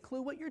have any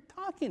clue what you're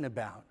talking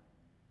about.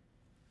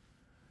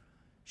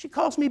 She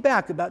calls me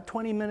back about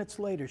 20 minutes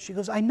later. She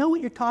goes, I know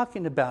what you're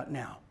talking about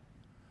now.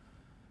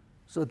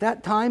 So at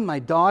that time, my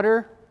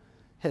daughter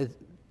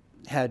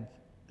had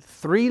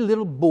 3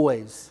 little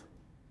boys.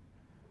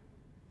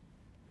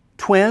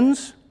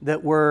 Twins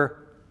that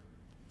were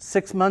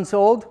 6 months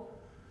old,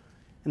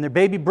 and their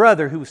baby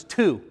brother who was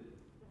 2.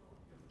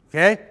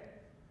 Okay?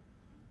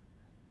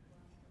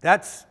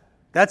 That's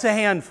a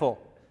handful.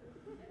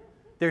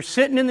 They're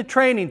sitting in the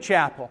training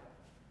chapel.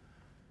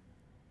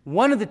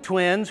 One of the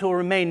twins, who will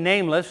remain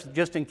nameless,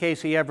 just in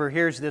case he ever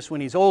hears this when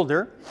he's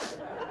older,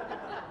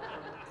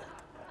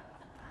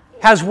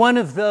 has one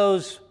of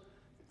those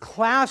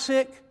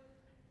classic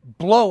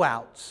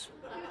blowouts.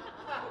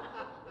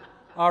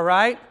 All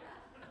right?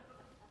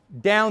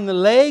 Down the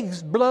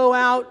legs,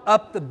 blowout.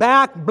 Up the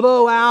back,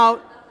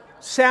 blowout.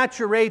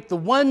 Saturate the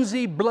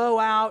onesie,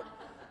 blowout.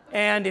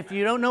 And if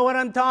you don't know what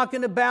I'm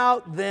talking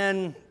about,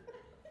 then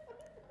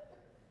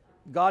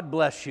God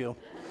bless you.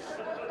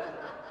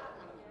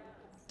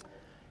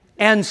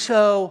 And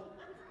so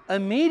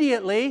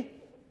immediately,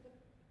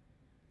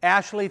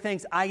 Ashley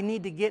thinks, I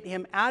need to get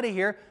him out of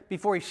here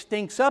before he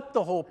stinks up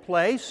the whole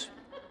place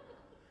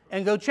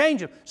and go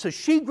change him. So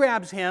she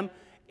grabs him,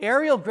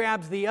 Ariel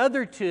grabs the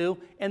other 2,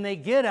 and they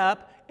get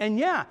up, and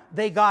yeah,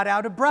 they got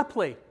out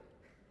abruptly.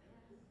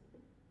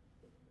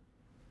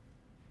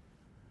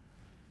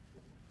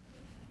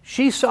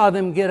 She saw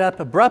them get up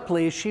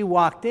abruptly as she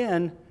walked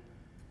in,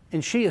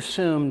 and she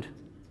assumed,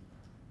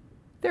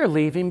 they're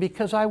leaving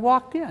because I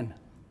walked in.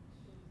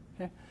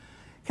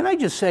 Can I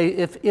just say,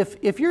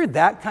 if you're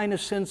that kind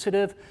of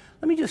sensitive,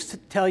 let me just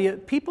tell you,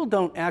 people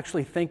don't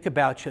actually think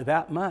about you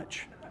that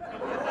much.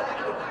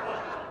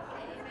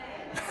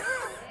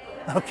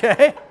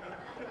 Okay?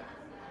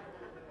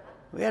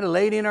 We had a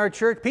lady in our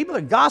church. People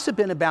are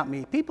gossiping about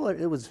me.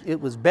 It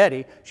was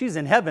Betty. She's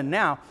in heaven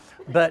now.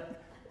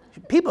 But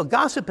people are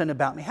gossiping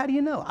about me. How do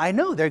you know? I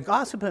know they're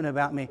gossiping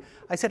about me.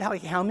 I said,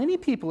 how many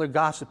people are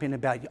gossiping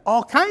about you?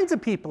 All kinds of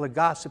people are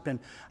gossiping.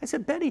 I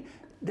said, Betty,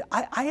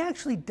 I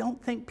actually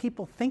don't think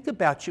people think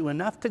about you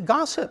enough to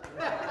gossip.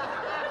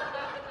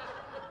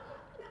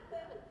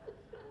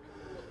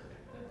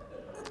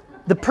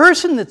 The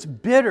person that's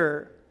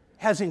bitter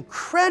has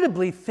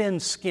incredibly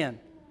thin skin.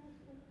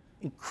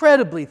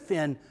 Incredibly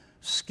thin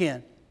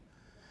skin.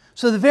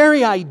 So the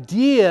very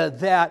idea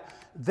that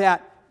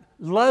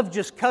love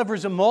just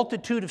covers a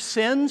multitude of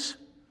sins,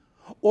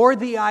 or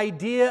the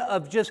idea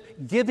of just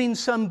giving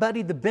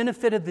somebody the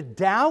benefit of the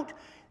doubt,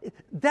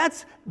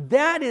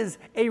 that is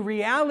a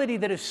reality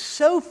that is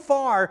so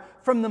far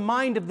from the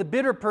mind of the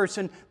bitter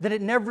person that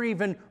it never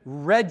even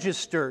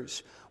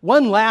registers.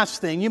 One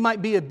last thing, you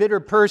might be a bitter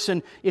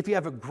person if you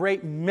have a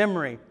great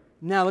memory.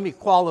 Now let me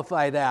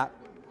qualify that.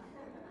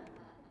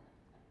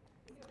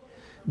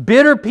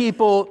 Bitter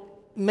people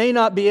may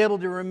not be able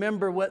to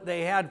remember what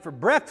they had for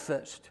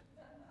breakfast,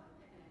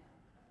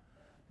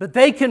 but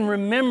they can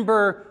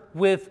remember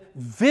with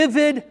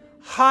vivid,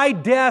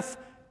 high-def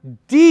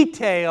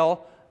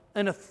detail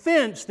an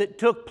offense that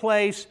took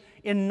place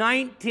in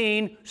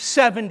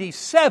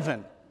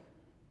 1977.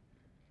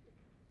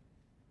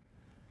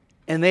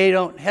 And they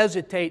don't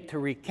hesitate to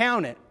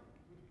recount it.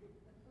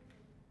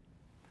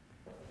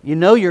 You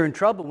know you're in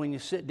trouble when you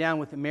sit down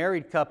with a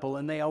married couple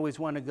and they always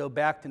want to go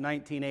back to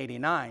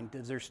 1989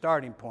 as their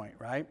starting point,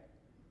 right?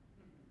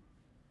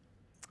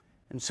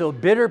 And so a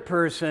bitter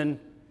person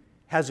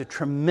has a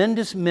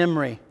tremendous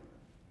memory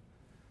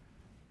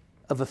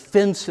of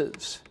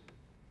offenses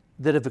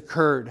that have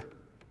occurred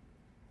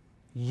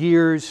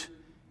years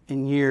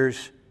and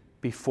years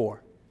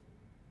before.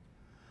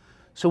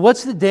 So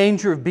what's the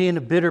danger of being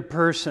a bitter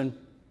person?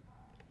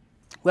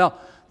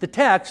 Well, the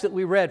text that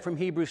we read from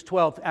Hebrews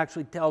 12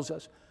 actually tells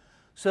us.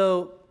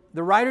 So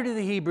the writer to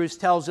the Hebrews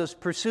tells us,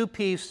 pursue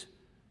peace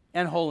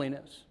and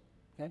holiness.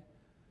 Okay?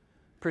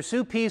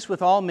 Pursue peace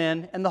with all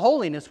men and the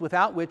holiness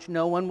without which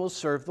no one will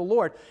serve the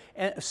Lord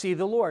and see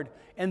the Lord.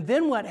 And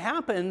then what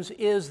happens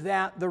is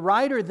that the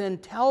writer then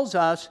tells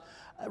us,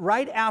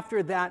 right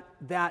after that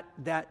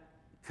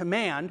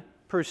command,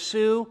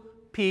 pursue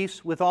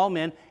peace with all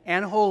men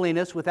and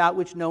holiness without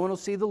which no one will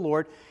see the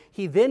Lord,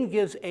 he then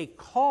gives a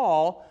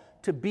call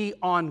to be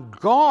on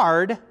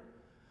guard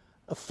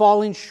of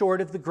falling short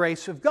of the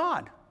grace of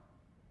God.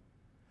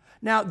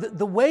 Now,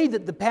 the way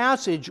that the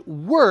passage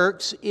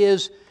works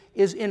is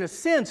in a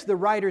sense the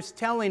writer's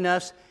telling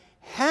us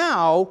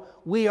how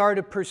we are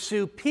to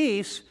pursue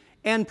peace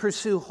and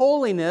pursue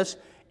holiness.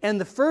 And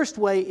the first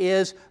way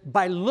is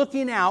by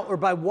looking out or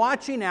by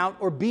watching out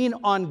or being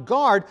on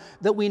guard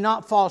that we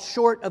not fall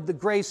short of the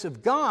grace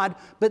of God.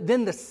 But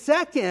then the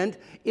second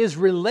is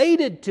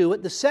related to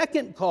it, the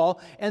second call,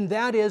 and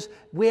that is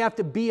we have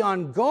to be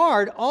on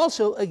guard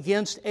also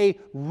against a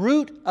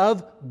root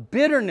of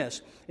bitterness.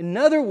 In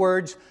other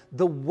words,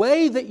 the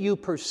way that you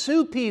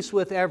pursue peace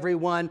with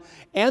everyone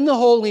and the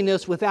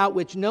holiness without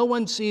which no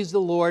one sees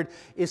the Lord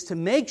is to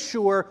make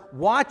sure,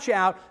 watch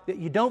out, that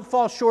you don't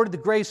fall short of the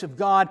grace of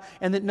God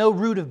and that no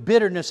root of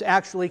bitterness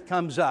actually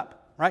comes up.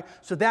 Right?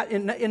 So that,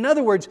 in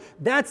other words,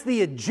 that's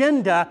the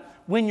agenda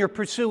when you're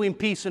pursuing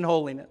peace and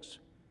holiness.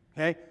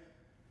 Okay?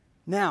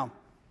 Now,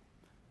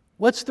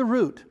 what's the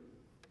root?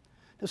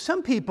 Now,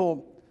 some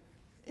people,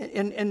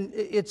 and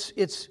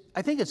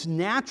I think it's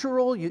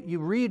natural. You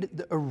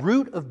read a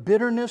root of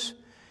bitterness,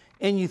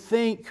 and you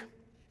think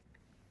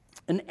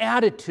an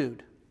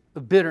attitude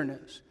of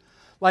bitterness,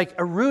 like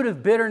a root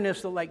of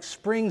bitterness that like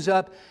springs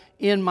up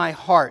in my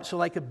heart. So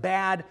like a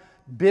bad,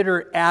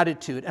 bitter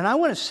attitude. And I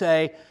want to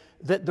say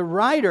that the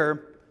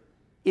writer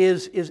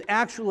is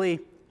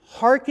actually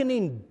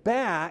hearkening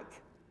back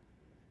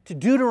to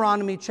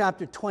Deuteronomy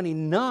chapter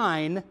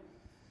 29.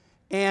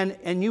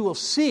 And you will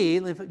see,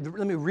 let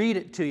me read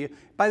it to you.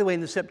 By the way, in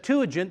the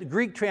Septuagint, the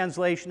Greek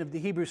translation of the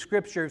Hebrew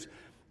Scriptures,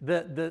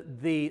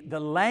 the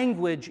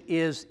language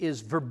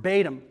is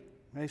verbatim.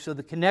 Okay? So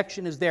the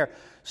connection is there.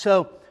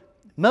 So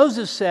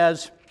Moses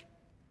says,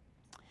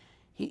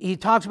 he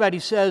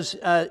says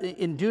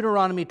in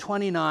Deuteronomy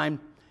 29,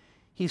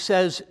 he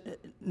says,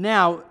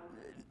 "Now,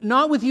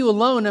 not with you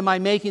alone am I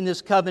making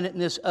this covenant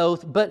and this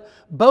oath, but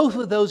both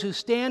with those who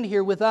stand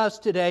here with us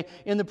today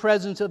in the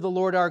presence of the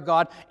Lord our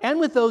God, and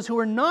with those who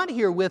are not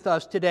here with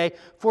us today.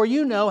 For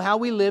you know how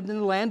we lived in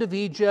the land of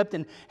Egypt,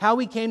 and how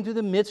we came to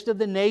the midst of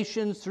the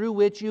nations through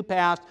which you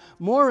passed.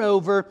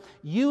 Moreover,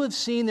 you have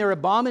seen their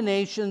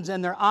abominations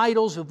and their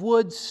idols of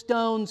wood,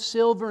 stone,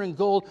 silver, and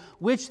gold,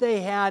 which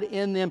they had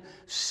in them,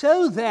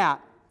 so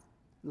that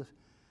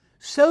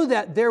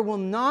there will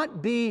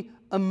not be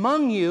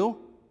among you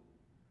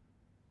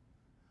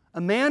a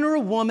man or a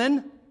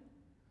woman,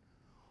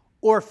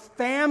 or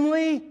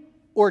family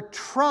or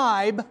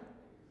tribe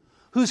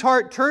whose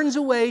heart turns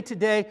away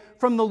today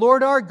from the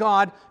Lord our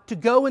God to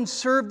go and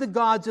serve the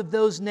gods of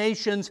those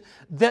nations,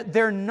 that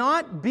there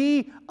not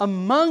be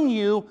among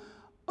you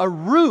a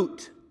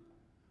root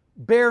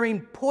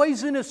bearing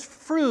poisonous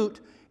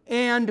fruit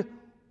and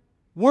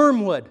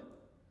wormwood.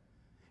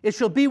 It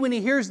shall be when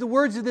he hears the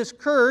words of this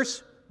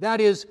curse,"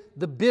 that is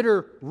the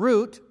bitter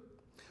root,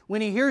 "when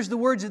he hears the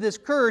words of this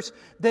curse,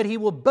 that he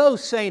will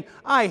boast, saying,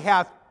 I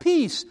have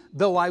peace,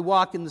 though I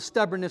walk in the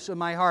stubbornness of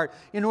my heart,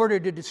 in order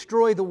to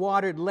destroy the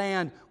watered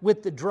land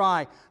with the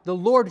dry. The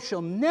Lord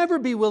shall never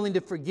be willing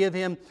to forgive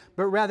him,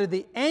 but rather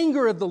the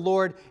anger of the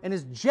Lord and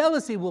his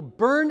jealousy will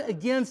burn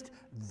against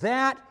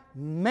that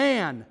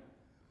man.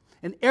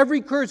 And every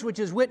curse which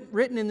is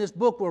written in this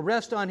book will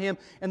rest on him,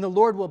 and the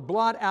Lord will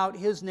blot out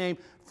his name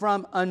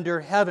from under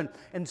heaven."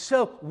 And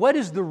so, what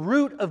is the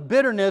root of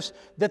bitterness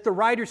that the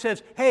writer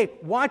says, hey,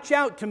 watch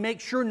out to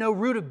make sure no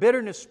root of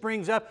bitterness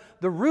springs up?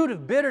 The root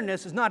of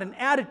bitterness is not an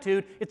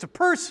attitude, it's a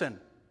person.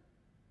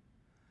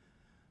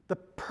 The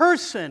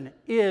person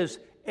is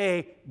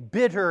a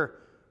bitter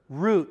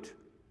root.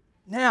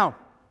 Now,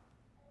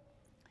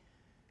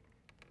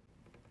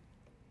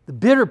 the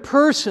bitter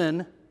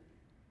person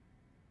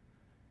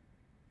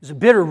is a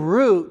bitter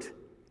root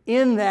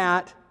in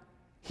that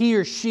he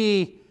or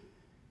she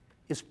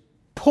is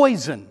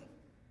poison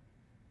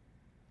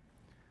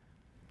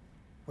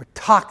or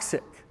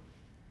toxic.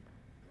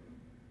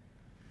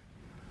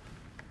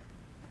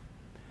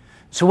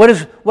 So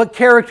what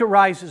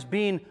characterizes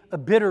being a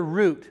bitter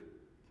root,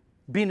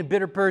 being a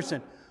bitter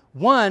person?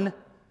 1,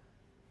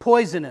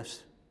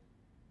 poisonous.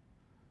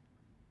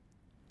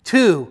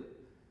 2,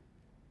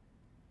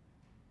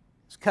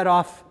 it's cut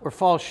off or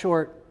falls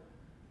short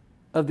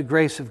of the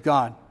grace of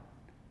God.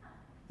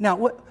 Now,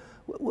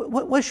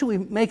 what should we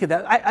make of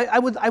that? I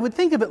would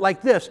think of it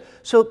like this.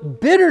 So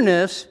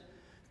bitterness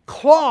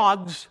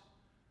clogs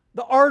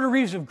the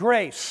arteries of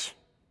grace.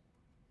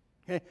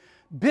 Okay?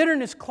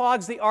 Bitterness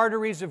clogs the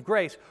arteries of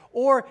grace.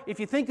 Or if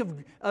you think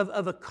of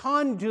a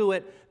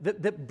conduit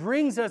that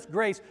brings us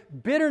grace,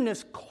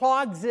 bitterness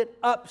clogs it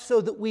up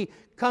so that we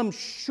come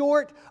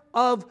short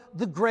of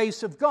the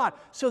grace of God.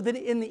 So that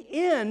in the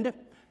end,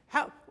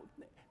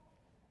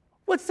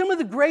 what's some of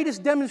the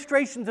greatest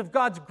demonstrations of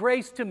God's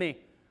grace to me?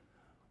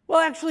 Well,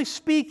 actually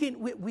speaking,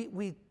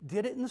 we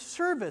did it in the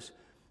service.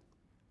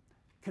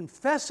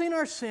 Confessing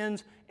our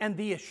sins and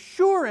the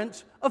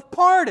assurance of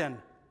pardon.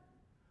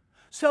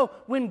 So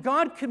when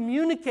God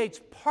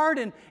communicates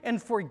pardon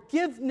and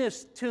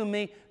forgiveness to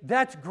me,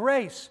 that's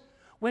grace.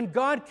 When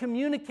God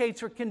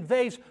communicates or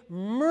conveys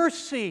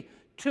mercy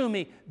to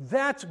me,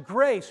 that's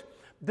grace.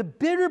 The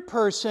bitter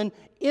person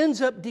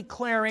ends up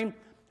declaring,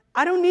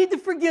 I don't need the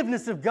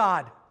forgiveness of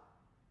God.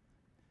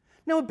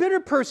 Now, a bitter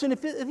person,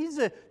 if he's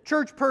a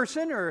church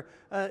person or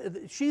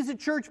she's a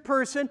church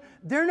person,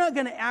 they're not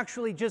going to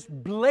actually just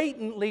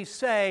blatantly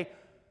say,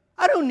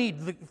 I don't need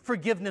the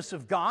forgiveness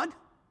of God.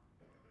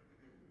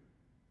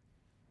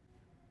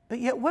 But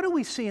yet, what do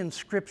we see in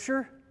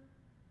Scripture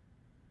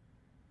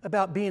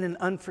about being an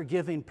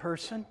unforgiving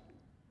person?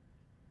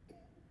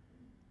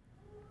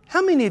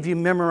 How many of you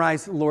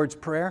memorize the Lord's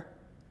Prayer?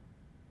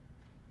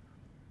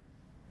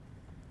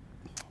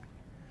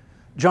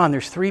 John,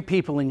 there's 3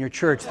 people in your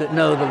church that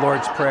know the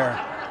Lord's Prayer.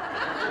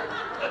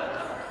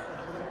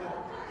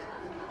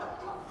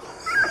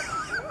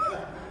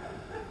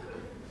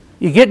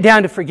 You get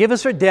down to forgive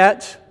us our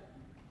debts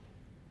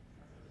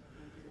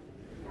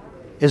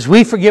as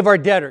we forgive our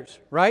debtors,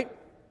 right?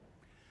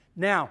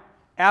 Now,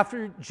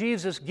 after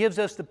Jesus gives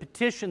us the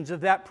petitions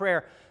of that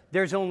prayer,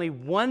 there's only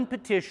one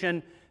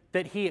petition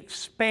that he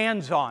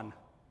expands on,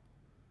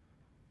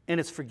 and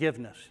it's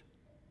forgiveness.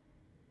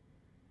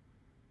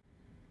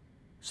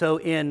 So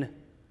in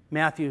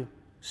Matthew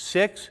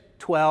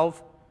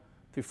 6:12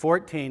 through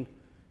 14,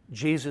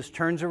 Jesus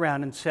turns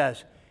around and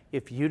says,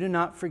 if you do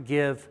not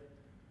forgive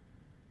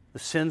the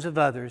sins of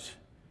others,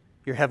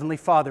 your heavenly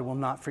Father will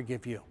not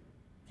forgive you.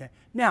 Okay?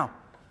 Now,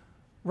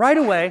 right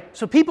away,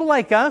 so people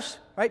like us,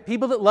 right,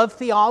 people that love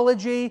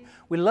theology,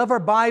 we love our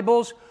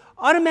Bibles,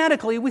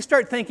 automatically we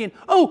start thinking,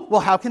 oh,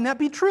 well, how can that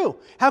be true?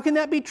 How can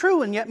that be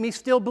true and yet me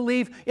still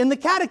believe in the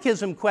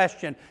catechism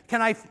question?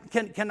 Can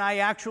I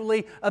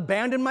actually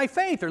abandon my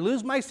faith or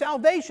lose my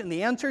salvation?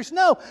 The answer is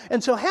no.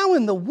 And so how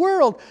in the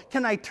world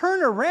can I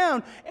turn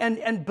around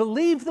and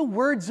believe the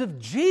words of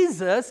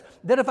Jesus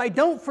that if I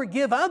don't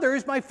forgive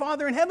others, my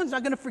Father in heaven's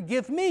not going to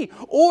forgive me?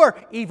 Or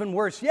even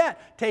worse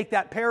yet, take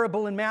that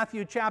parable in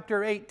Matthew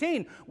chapter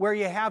 18 where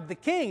you have the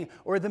king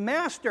or the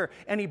master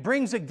and he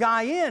brings a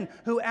guy in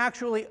who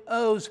actually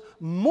owes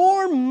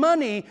more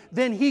money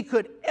than he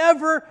could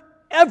ever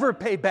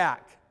pay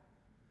back.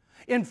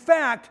 In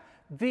fact,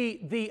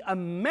 the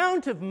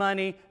amount of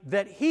money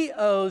that he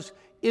owes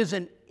is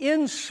an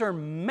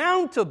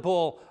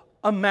insurmountable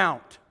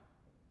amount.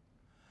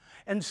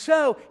 And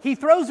so he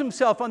throws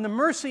himself on the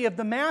mercy of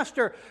the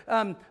master.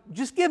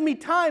 Just give me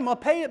time, I'll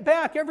pay it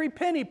back, every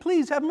penny.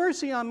 Please have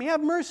mercy on me,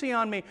 have mercy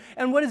on me.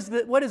 And what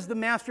does the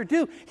master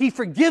do? He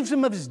forgives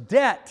him of his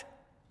debt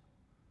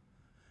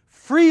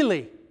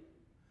freely.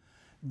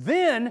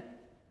 Then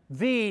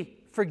the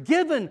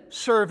forgiven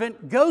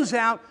servant goes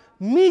out,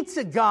 meets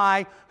a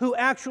guy who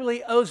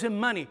actually owes him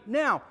money.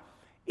 Now,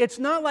 it's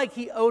not like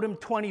he owed him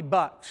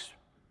 $20.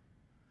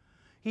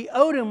 He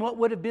owed him what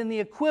would have been the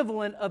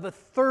equivalent of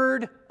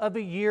 1/3 of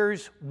a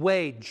year's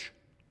wage.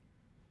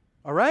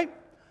 All right?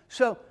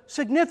 So,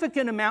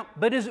 significant amount,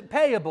 but is it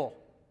payable?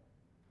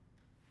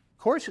 Of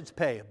course it's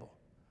payable.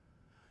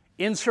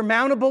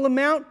 Insurmountable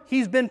amount,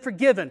 he's been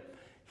forgiven.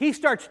 He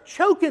starts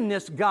choking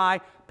this guy,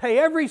 pay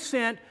every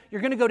cent.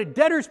 You're going to go to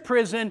debtor's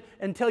prison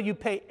until you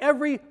pay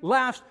every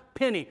last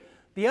penny.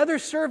 The other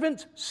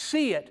servants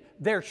see it.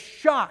 They're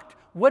shocked.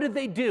 What did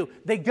they do?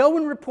 They go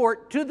and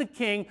report to the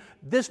king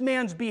this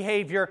man's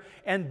behavior,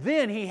 and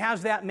then he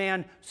has that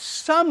man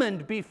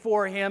summoned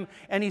before him,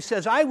 and he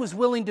says, I was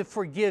willing to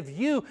forgive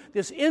you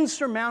this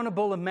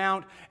insurmountable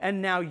amount,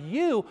 and now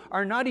you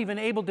are not even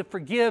able to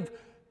forgive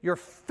your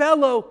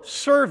fellow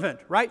servant,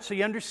 right? So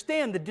you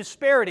understand the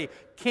disparity.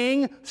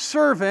 King,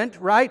 servant,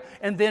 right?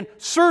 And then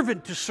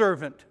servant to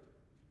servant.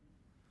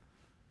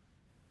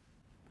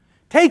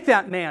 Take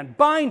that man,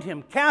 bind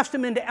him, cast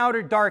him into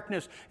outer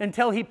darkness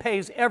until he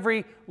pays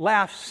every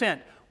last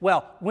cent.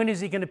 Well, when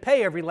is he going to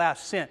pay every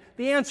last cent?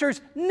 The answer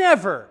is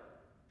never.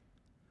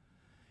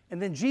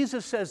 And then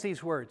Jesus says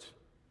these words.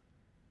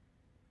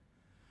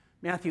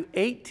 Matthew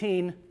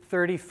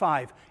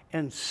 18:35.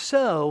 And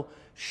so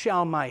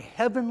shall my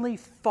heavenly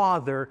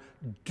Father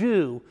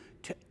do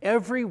to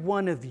every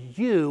one of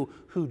you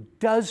who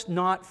does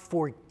not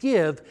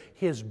forgive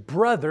his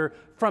brother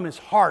from his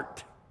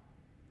heart.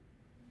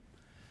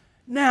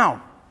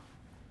 Now,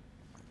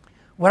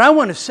 what I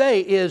want to say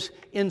is,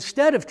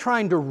 instead of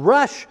trying to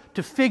rush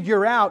to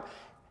figure out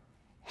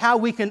how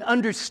we can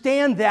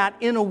understand that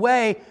in a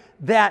way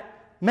that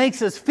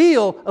makes us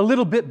feel a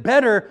little bit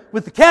better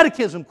with the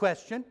catechism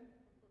question,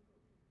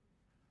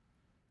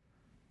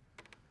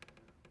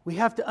 we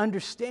have to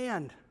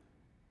understand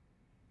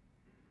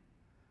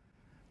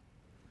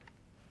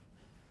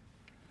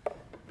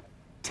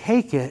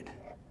take it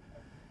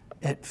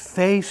at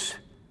face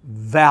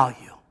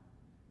value.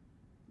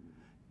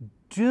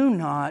 Do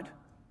not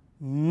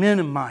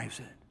minimize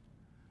it.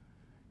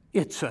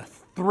 It's a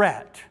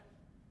threat,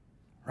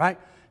 right?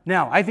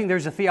 Now, I think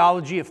there's a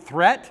theology of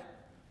threat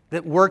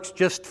that works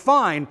just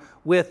fine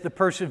with the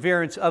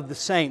perseverance of the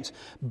saints.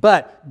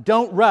 But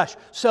don't rush.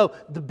 So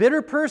the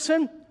bitter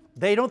person,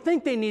 they don't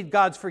think they need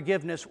God's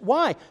forgiveness.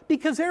 Why?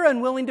 Because they're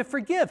unwilling to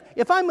forgive.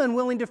 If I'm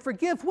unwilling to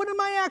forgive, what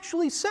am I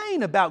actually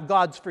saying about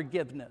God's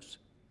forgiveness?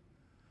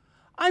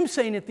 I'm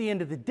saying at the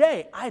end of the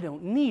day, I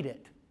don't need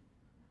it.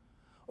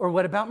 Or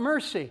what about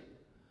mercy?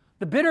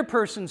 The bitter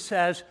person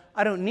says,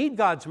 I don't need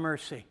God's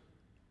mercy.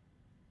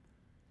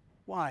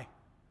 Why?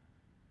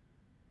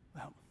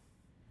 Well,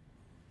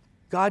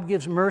 God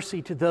gives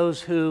mercy to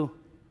those who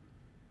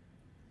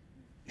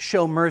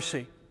show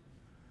mercy.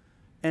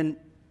 And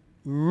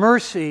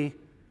mercy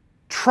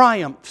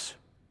triumphs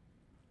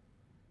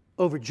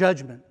over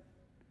judgment.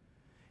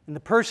 And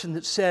the person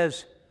that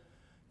says,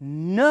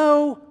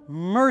 no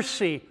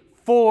mercy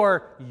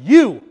for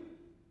you,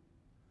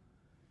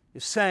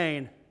 is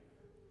saying,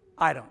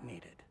 I don't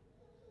need it.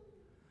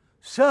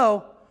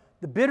 So,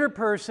 the bitter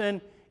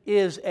person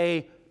is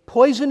a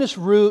poisonous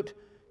root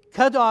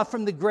cut off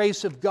from the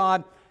grace of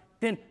God,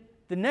 then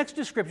the next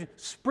description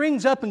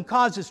springs up and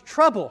causes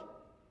trouble.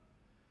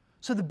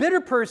 So the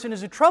bitter person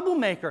is a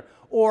troublemaker,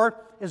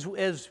 or, as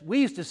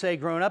we used to say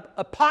growing up,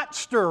 a pot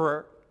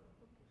stirrer.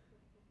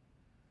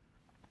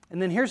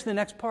 And then here's the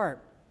next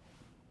part.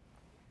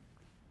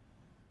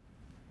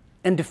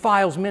 And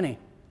defiles many.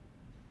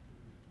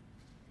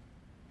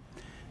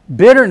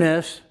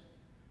 Bitterness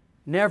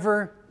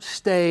never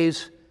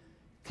stays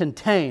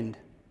contained.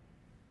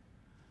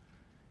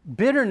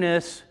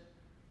 Bitterness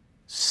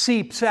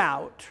seeps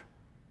out.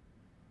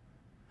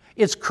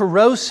 It's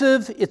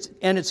corrosive,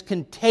 and it's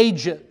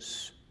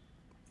contagious.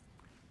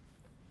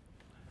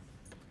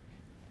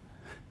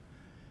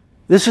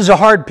 This is a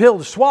hard pill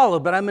to swallow,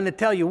 but I'm going to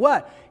tell you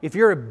what. If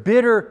you're a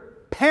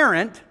bitter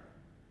parent,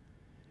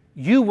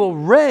 you will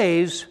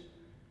raise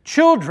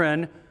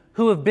children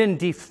who have been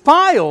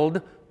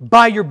defiled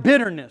by your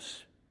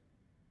bitterness.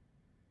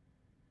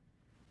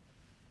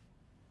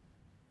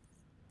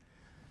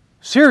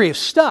 Serious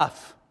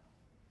stuff.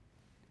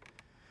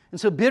 And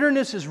so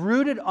bitterness is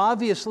rooted,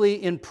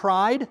 obviously, in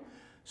pride.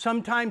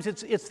 Sometimes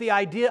it's the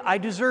idea, I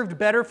deserved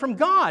better from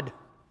God.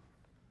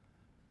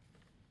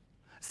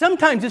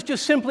 Sometimes it's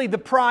just simply the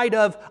pride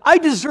of, I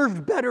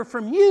deserved better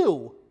from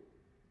you.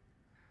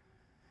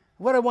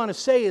 What I want to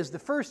say is the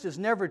first is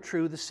never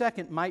true, the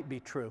second might be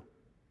true.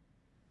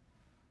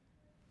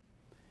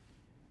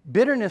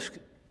 Bitterness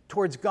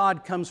towards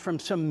God comes from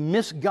some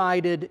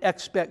misguided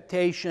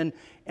expectation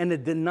and a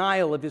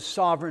denial of His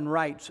sovereign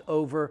rights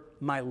over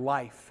my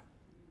life.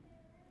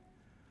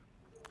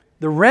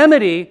 The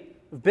remedy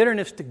of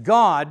bitterness to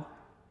God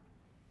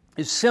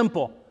is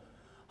simple.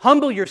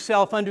 Humble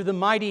yourself under the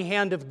mighty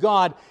hand of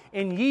God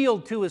and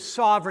yield to His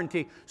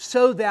sovereignty,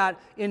 so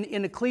that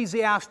in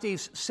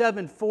Ecclesiastes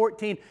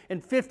 7:14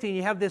 and 15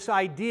 you have this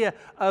idea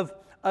of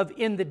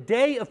in the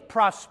day of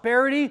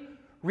prosperity,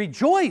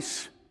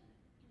 rejoice.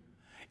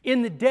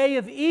 In the day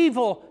of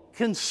evil,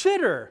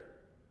 consider.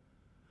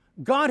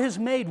 God has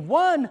made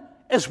one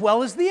as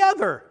well as the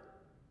other.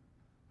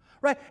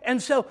 Right?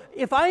 And so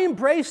if I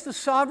embrace the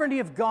sovereignty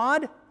of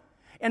God,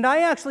 and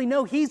I actually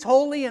know He's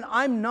holy and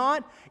I'm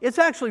not, it's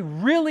actually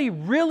really,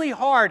 really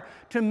hard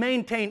to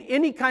maintain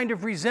any kind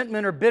of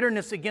resentment or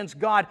bitterness against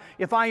God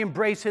if I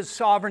embrace His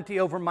sovereignty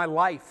over my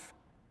life.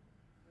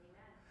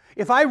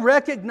 If I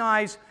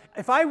recognize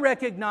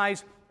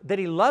that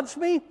He loves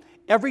me,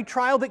 every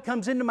trial that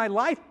comes into my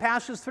life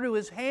passes through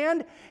His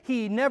hand.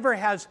 He never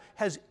has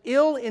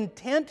ill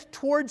intent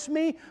towards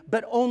me,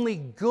 but only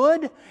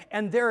good.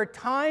 And there are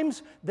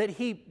times that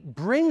He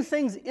brings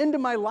things into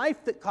my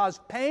life that cause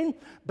pain,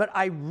 but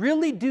I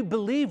really do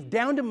believe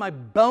down to my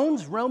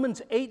bones,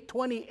 Romans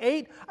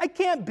 8:28, I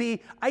can't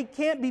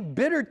be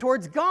bitter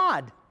towards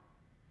God.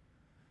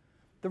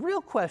 The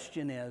real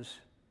question is,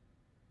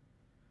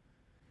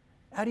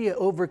 how do you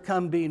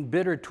overcome being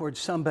bitter towards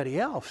somebody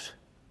else?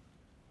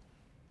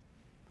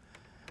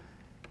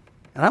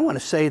 And I want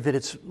to say that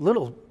it's a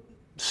little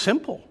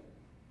simple.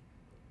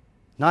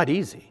 Not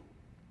easy,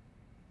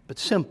 but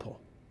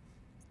simple.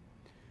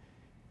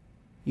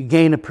 You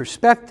gain a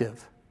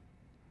perspective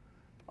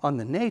on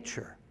the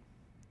nature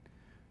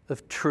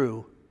of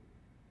true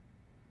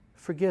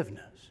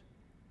forgiveness.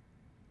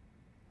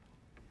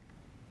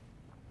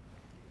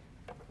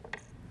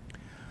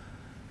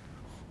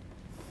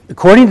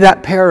 According to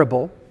that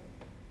parable,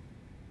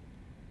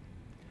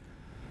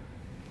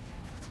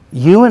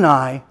 you and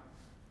I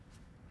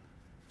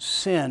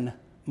sin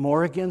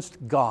more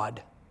against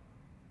God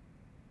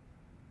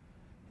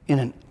in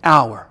an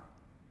hour,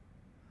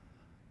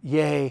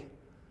 yea,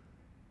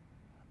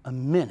 a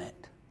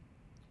minute,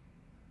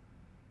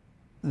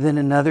 than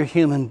another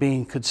human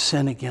being could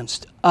sin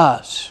against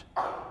us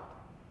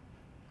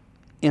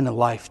in a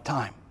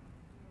lifetime.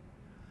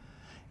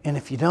 And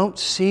if you don't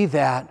see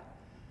that,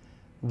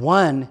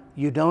 one,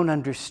 you don't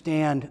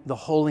understand the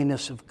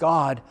holiness of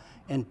God,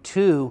 and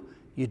two,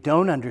 you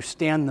don't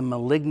understand the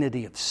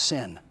malignity of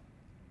sin.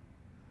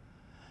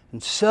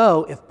 And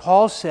so, if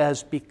Paul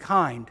says, be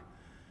kind,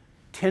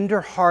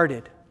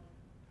 tender-hearted,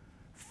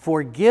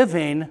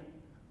 forgiving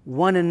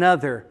one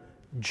another,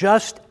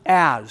 just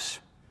as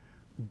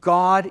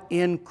God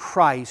in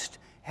Christ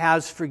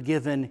has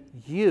forgiven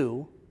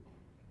you,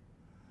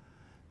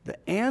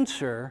 the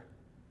answer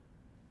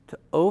to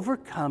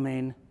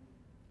overcoming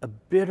a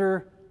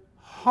bitter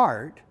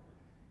heart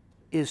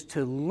is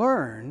to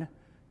learn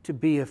to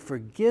be a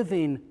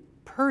forgiving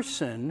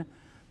person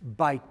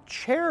by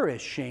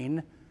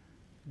cherishing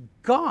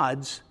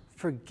God's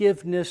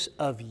forgiveness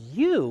of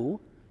you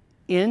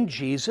in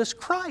Jesus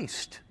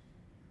Christ.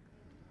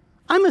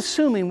 I'm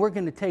assuming we're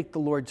going to take the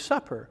Lord's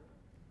Supper.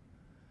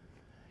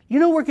 You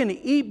know, we're going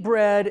to eat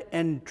bread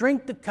and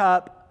drink the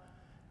cup,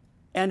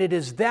 and it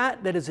is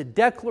that is a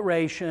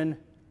declaration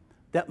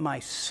that my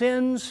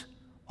sins,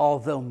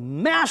 although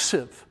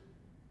massive,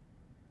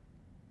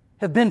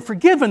 have been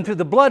forgiven through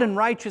the blood and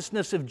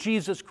righteousness of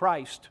Jesus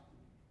Christ.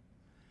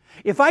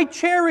 If I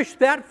cherish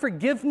that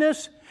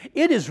forgiveness,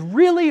 it is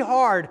really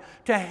hard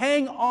to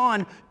hang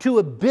on to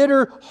a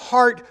bitter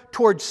heart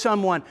towards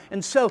someone.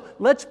 And so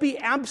let's be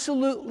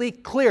absolutely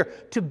clear.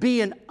 To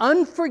be an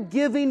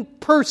unforgiving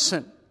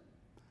person,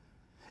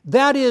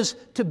 that is,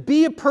 to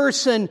be a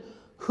person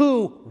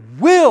who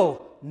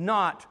will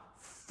not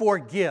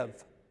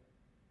forgive,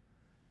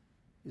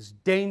 is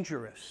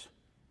dangerous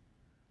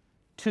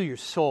to your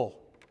soul.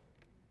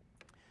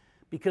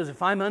 Because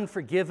if I'm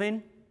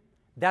unforgiving,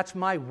 that's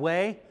my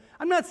way.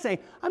 I'm not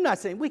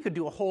saying we could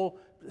do a whole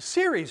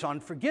series on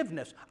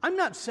forgiveness. I'm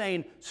not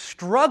saying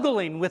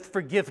struggling with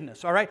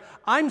forgiveness, all right?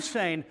 I'm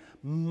saying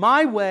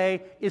my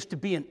way is to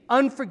be an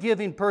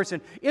unforgiving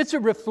person. It's a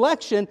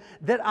reflection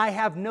that I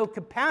have no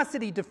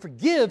capacity to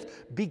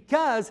forgive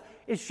because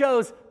it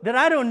shows that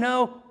I don't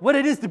know what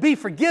it is to be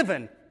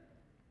forgiven.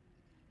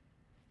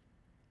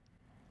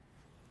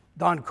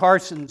 Don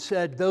Carson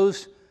said,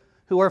 "Those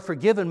who are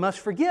forgiven must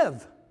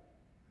forgive,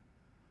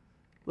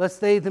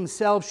 lest they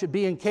themselves should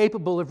be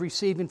incapable of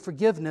receiving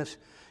forgiveness."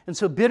 And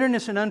so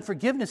bitterness and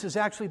unforgiveness is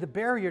actually the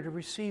barrier to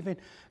receiving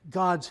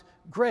God's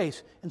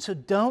grace. And so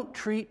don't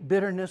treat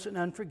bitterness and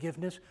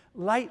unforgiveness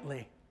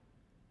lightly.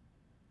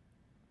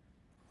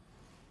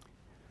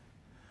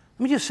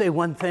 Let me just say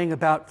one thing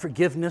about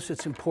forgiveness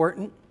that's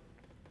important.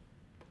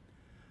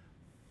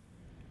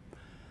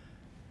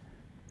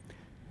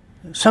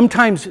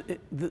 Sometimes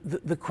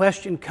the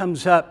question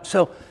comes up,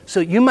 so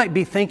you might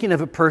be thinking of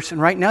a person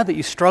right now that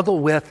you struggle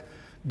with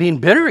being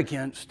bitter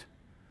against.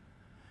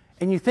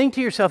 And you think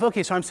to yourself,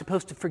 okay, so I'm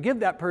supposed to forgive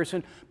that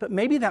person, but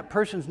maybe that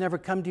person's never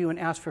come to you and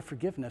asked for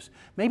forgiveness.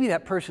 Maybe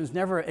that person's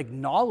never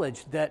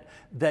acknowledged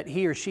that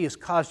he or she has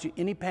caused you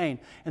any pain.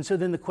 And so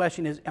then the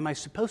question is, am I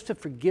supposed to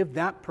forgive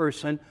that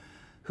person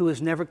who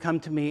has never come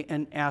to me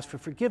and asked for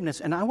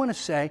forgiveness? And I want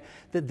to say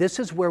that this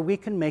is where we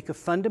can make a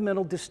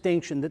fundamental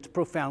distinction that's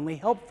profoundly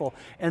helpful.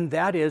 And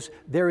that is,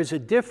 there is a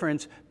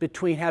difference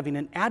between having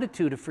an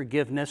attitude of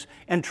forgiveness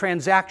and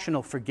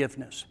transactional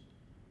forgiveness.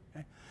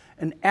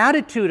 An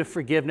attitude of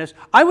forgiveness,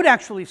 I would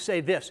actually say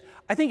this.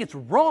 I think it's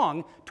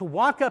wrong to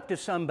walk up to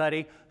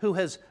somebody who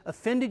has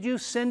offended you,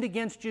 sinned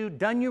against you,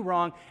 done you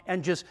wrong,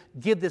 and just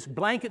give this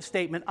blanket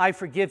statement, "I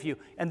forgive you."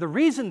 And the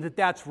reason that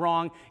that's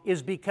wrong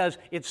is because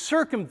it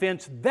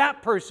circumvents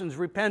that person's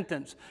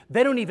repentance.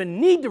 They don't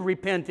even need to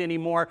repent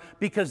anymore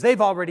because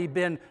they've already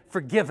been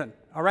forgiven.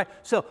 All right?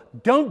 So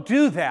don't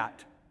do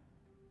that.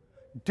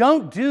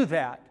 Don't do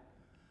that.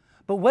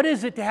 But what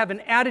is it to have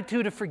an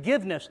attitude of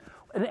forgiveness?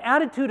 An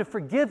attitude of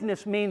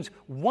forgiveness means,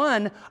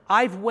 one,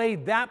 I've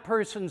weighed that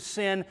person's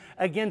sin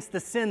against the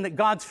sin that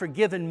God's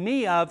forgiven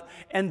me of,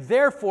 and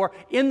therefore,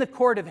 in the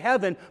court of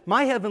heaven,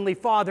 my Heavenly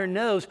Father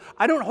knows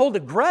I don't hold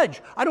a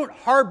grudge. I don't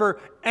harbor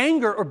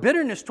anger or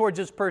bitterness towards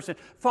this person.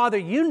 Father,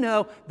 you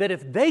know that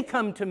if they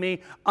come to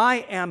me, I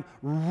am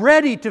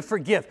ready to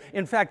forgive.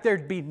 In fact,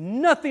 there'd be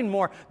nothing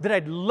more that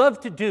I'd love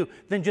to do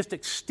than just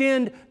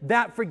extend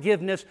that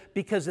forgiveness,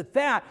 because at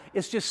that,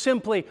 it's just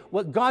simply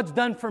what God's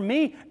done for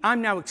me,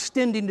 I'm now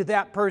extending to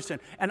that person,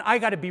 and I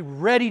got to be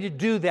ready to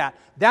do that.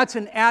 That's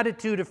an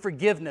attitude of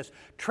forgiveness.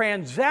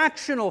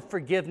 Transactional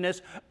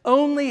forgiveness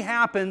only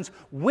happens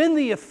when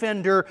the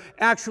offender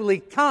actually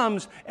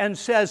comes and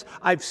says,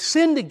 "I've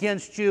sinned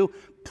against you,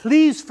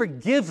 please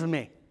forgive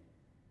me."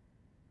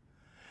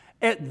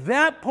 At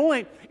that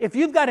point, if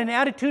you've got an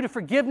attitude of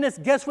forgiveness,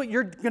 guess what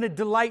you're going to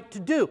delight to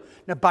do?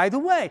 Now, by the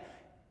way,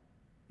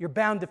 you're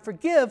bound to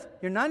forgive.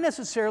 You're not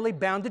necessarily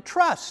bound to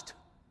trust.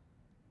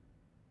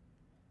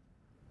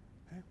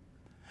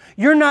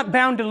 You're not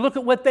bound to look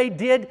at what they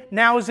did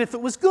now as if it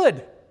was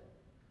good.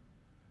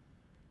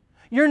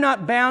 You're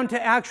not bound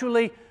to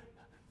actually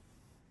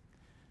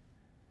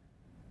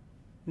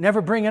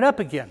never bring it up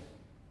again.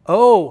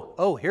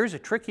 Oh, here's a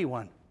tricky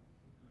one.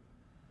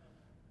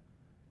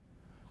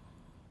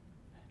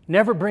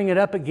 Never bring it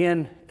up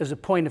again as a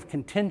point of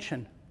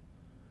contention,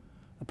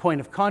 a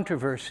point of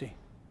controversy.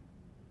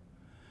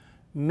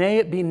 May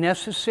it be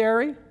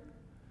necessary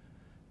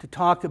to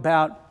talk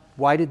about,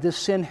 why did this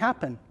sin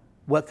happen?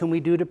 What can we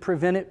do to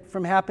prevent it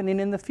from happening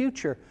in the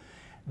future?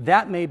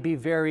 That may be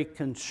very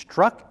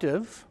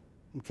constructive,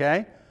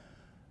 okay?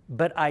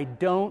 But I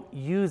don't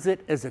use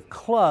it as a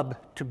club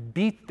to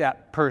beat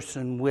that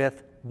person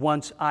with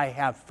once I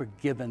have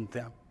forgiven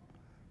them,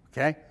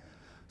 okay?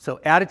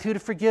 So attitude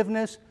of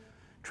forgiveness,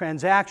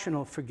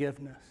 transactional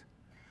forgiveness.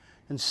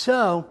 And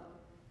so,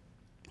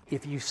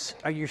 if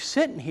you're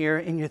sitting here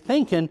and you're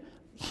thinking,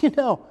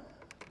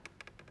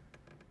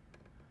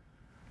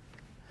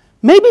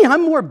 maybe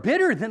I'm more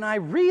bitter than I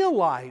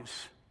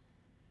realize.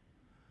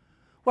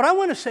 What I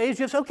want to say is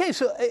just, okay,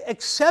 so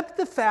accept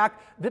the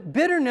fact that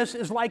bitterness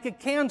is like a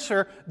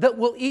cancer that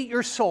will eat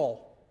your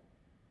soul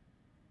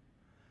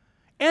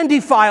and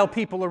defile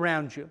people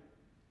around you.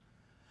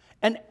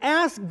 And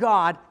ask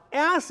God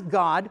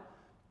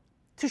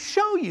to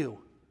show you.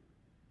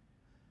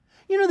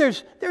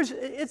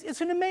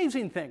 It's an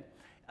amazing thing.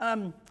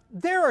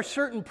 There are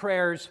certain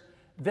prayers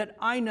that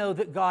I know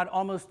that God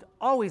almost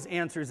always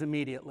answers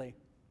immediately.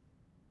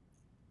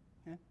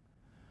 Okay?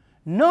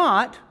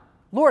 Not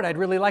Lord, I'd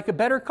really like a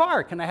better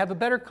car. Can I have a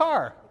better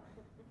car?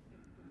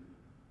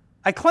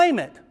 I claim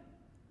it.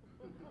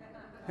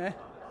 Okay?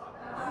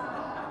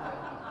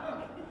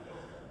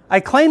 I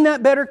claim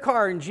that better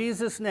car in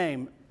Jesus'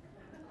 name.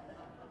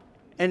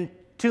 And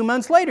 2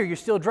 months later, you're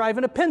still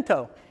driving a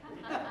Pinto.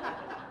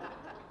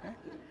 Okay?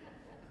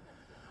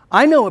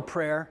 I know a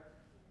prayer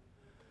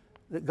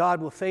that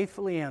God will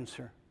faithfully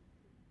answer.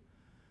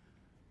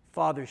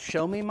 Father,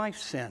 show me my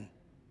sin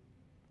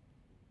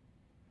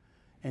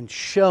and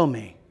show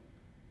me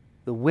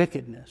the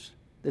wickedness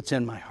that's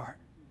in my heart,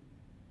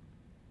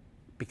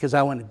 because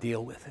I want to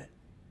deal with it.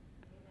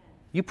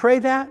 You pray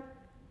that,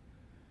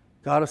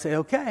 God will say,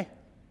 okay,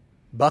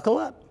 buckle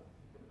up.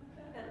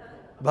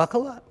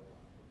 Buckle up.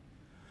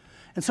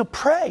 And so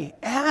pray,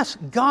 ask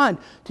God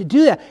to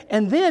do that.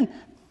 And then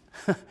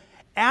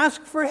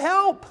ask for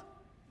help.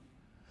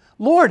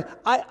 Lord,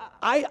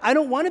 I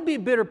don't want to be a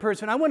bitter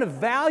person. I want to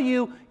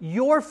value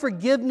your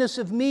forgiveness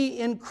of me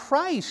in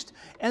Christ.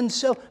 And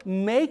so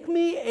make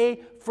me a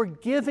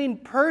forgiving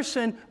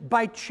person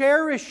by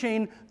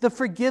cherishing the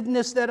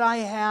forgiveness that I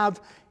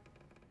have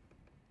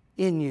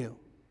in you.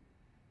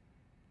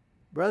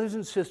 Brothers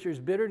and sisters,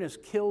 bitterness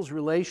kills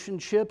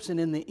relationships and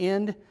in the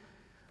end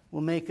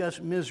will make us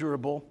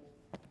miserable.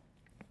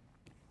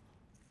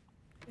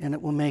 And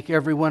it will make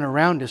everyone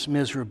around us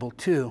miserable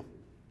too.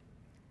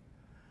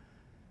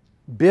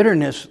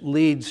 Bitterness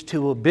leads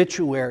to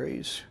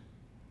obituaries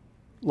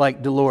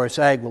like Dolores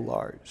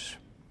Aguilar's.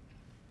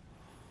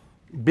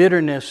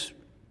 Bitterness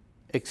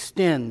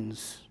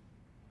extends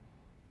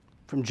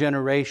from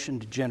generation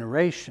to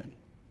generation.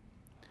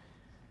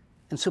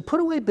 And so put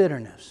away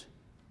bitterness.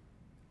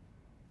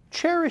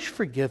 Cherish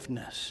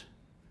forgiveness.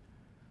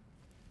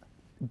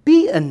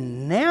 Be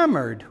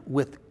enamored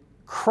with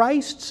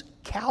Christ's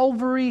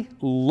Calvary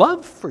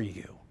love for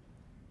you.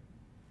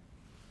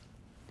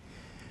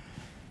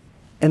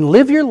 And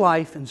live your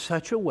life in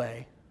such a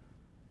way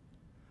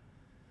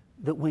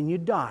that when you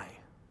die,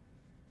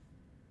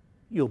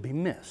 you'll be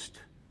missed.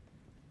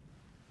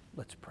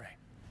 Let's pray.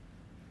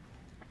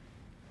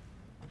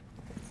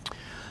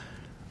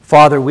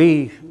 Father,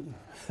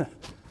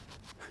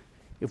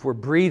 if we're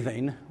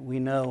breathing, we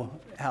know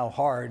how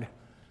hard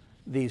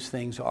these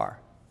things are.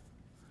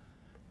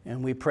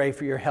 And we pray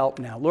for your help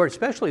now. Lord,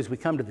 especially as we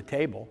come to the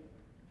table,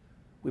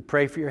 we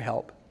pray for your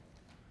help.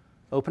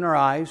 Open our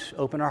eyes,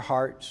 open our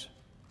hearts.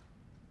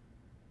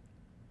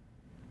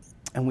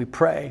 And we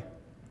pray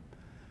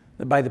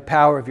that by the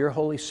power of your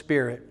Holy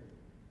Spirit,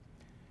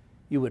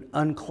 you would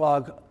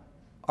unclog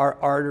our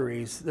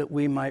arteries that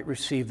we might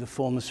receive the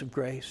fullness of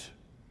grace.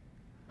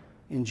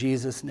 In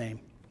Jesus'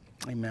 name,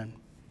 amen.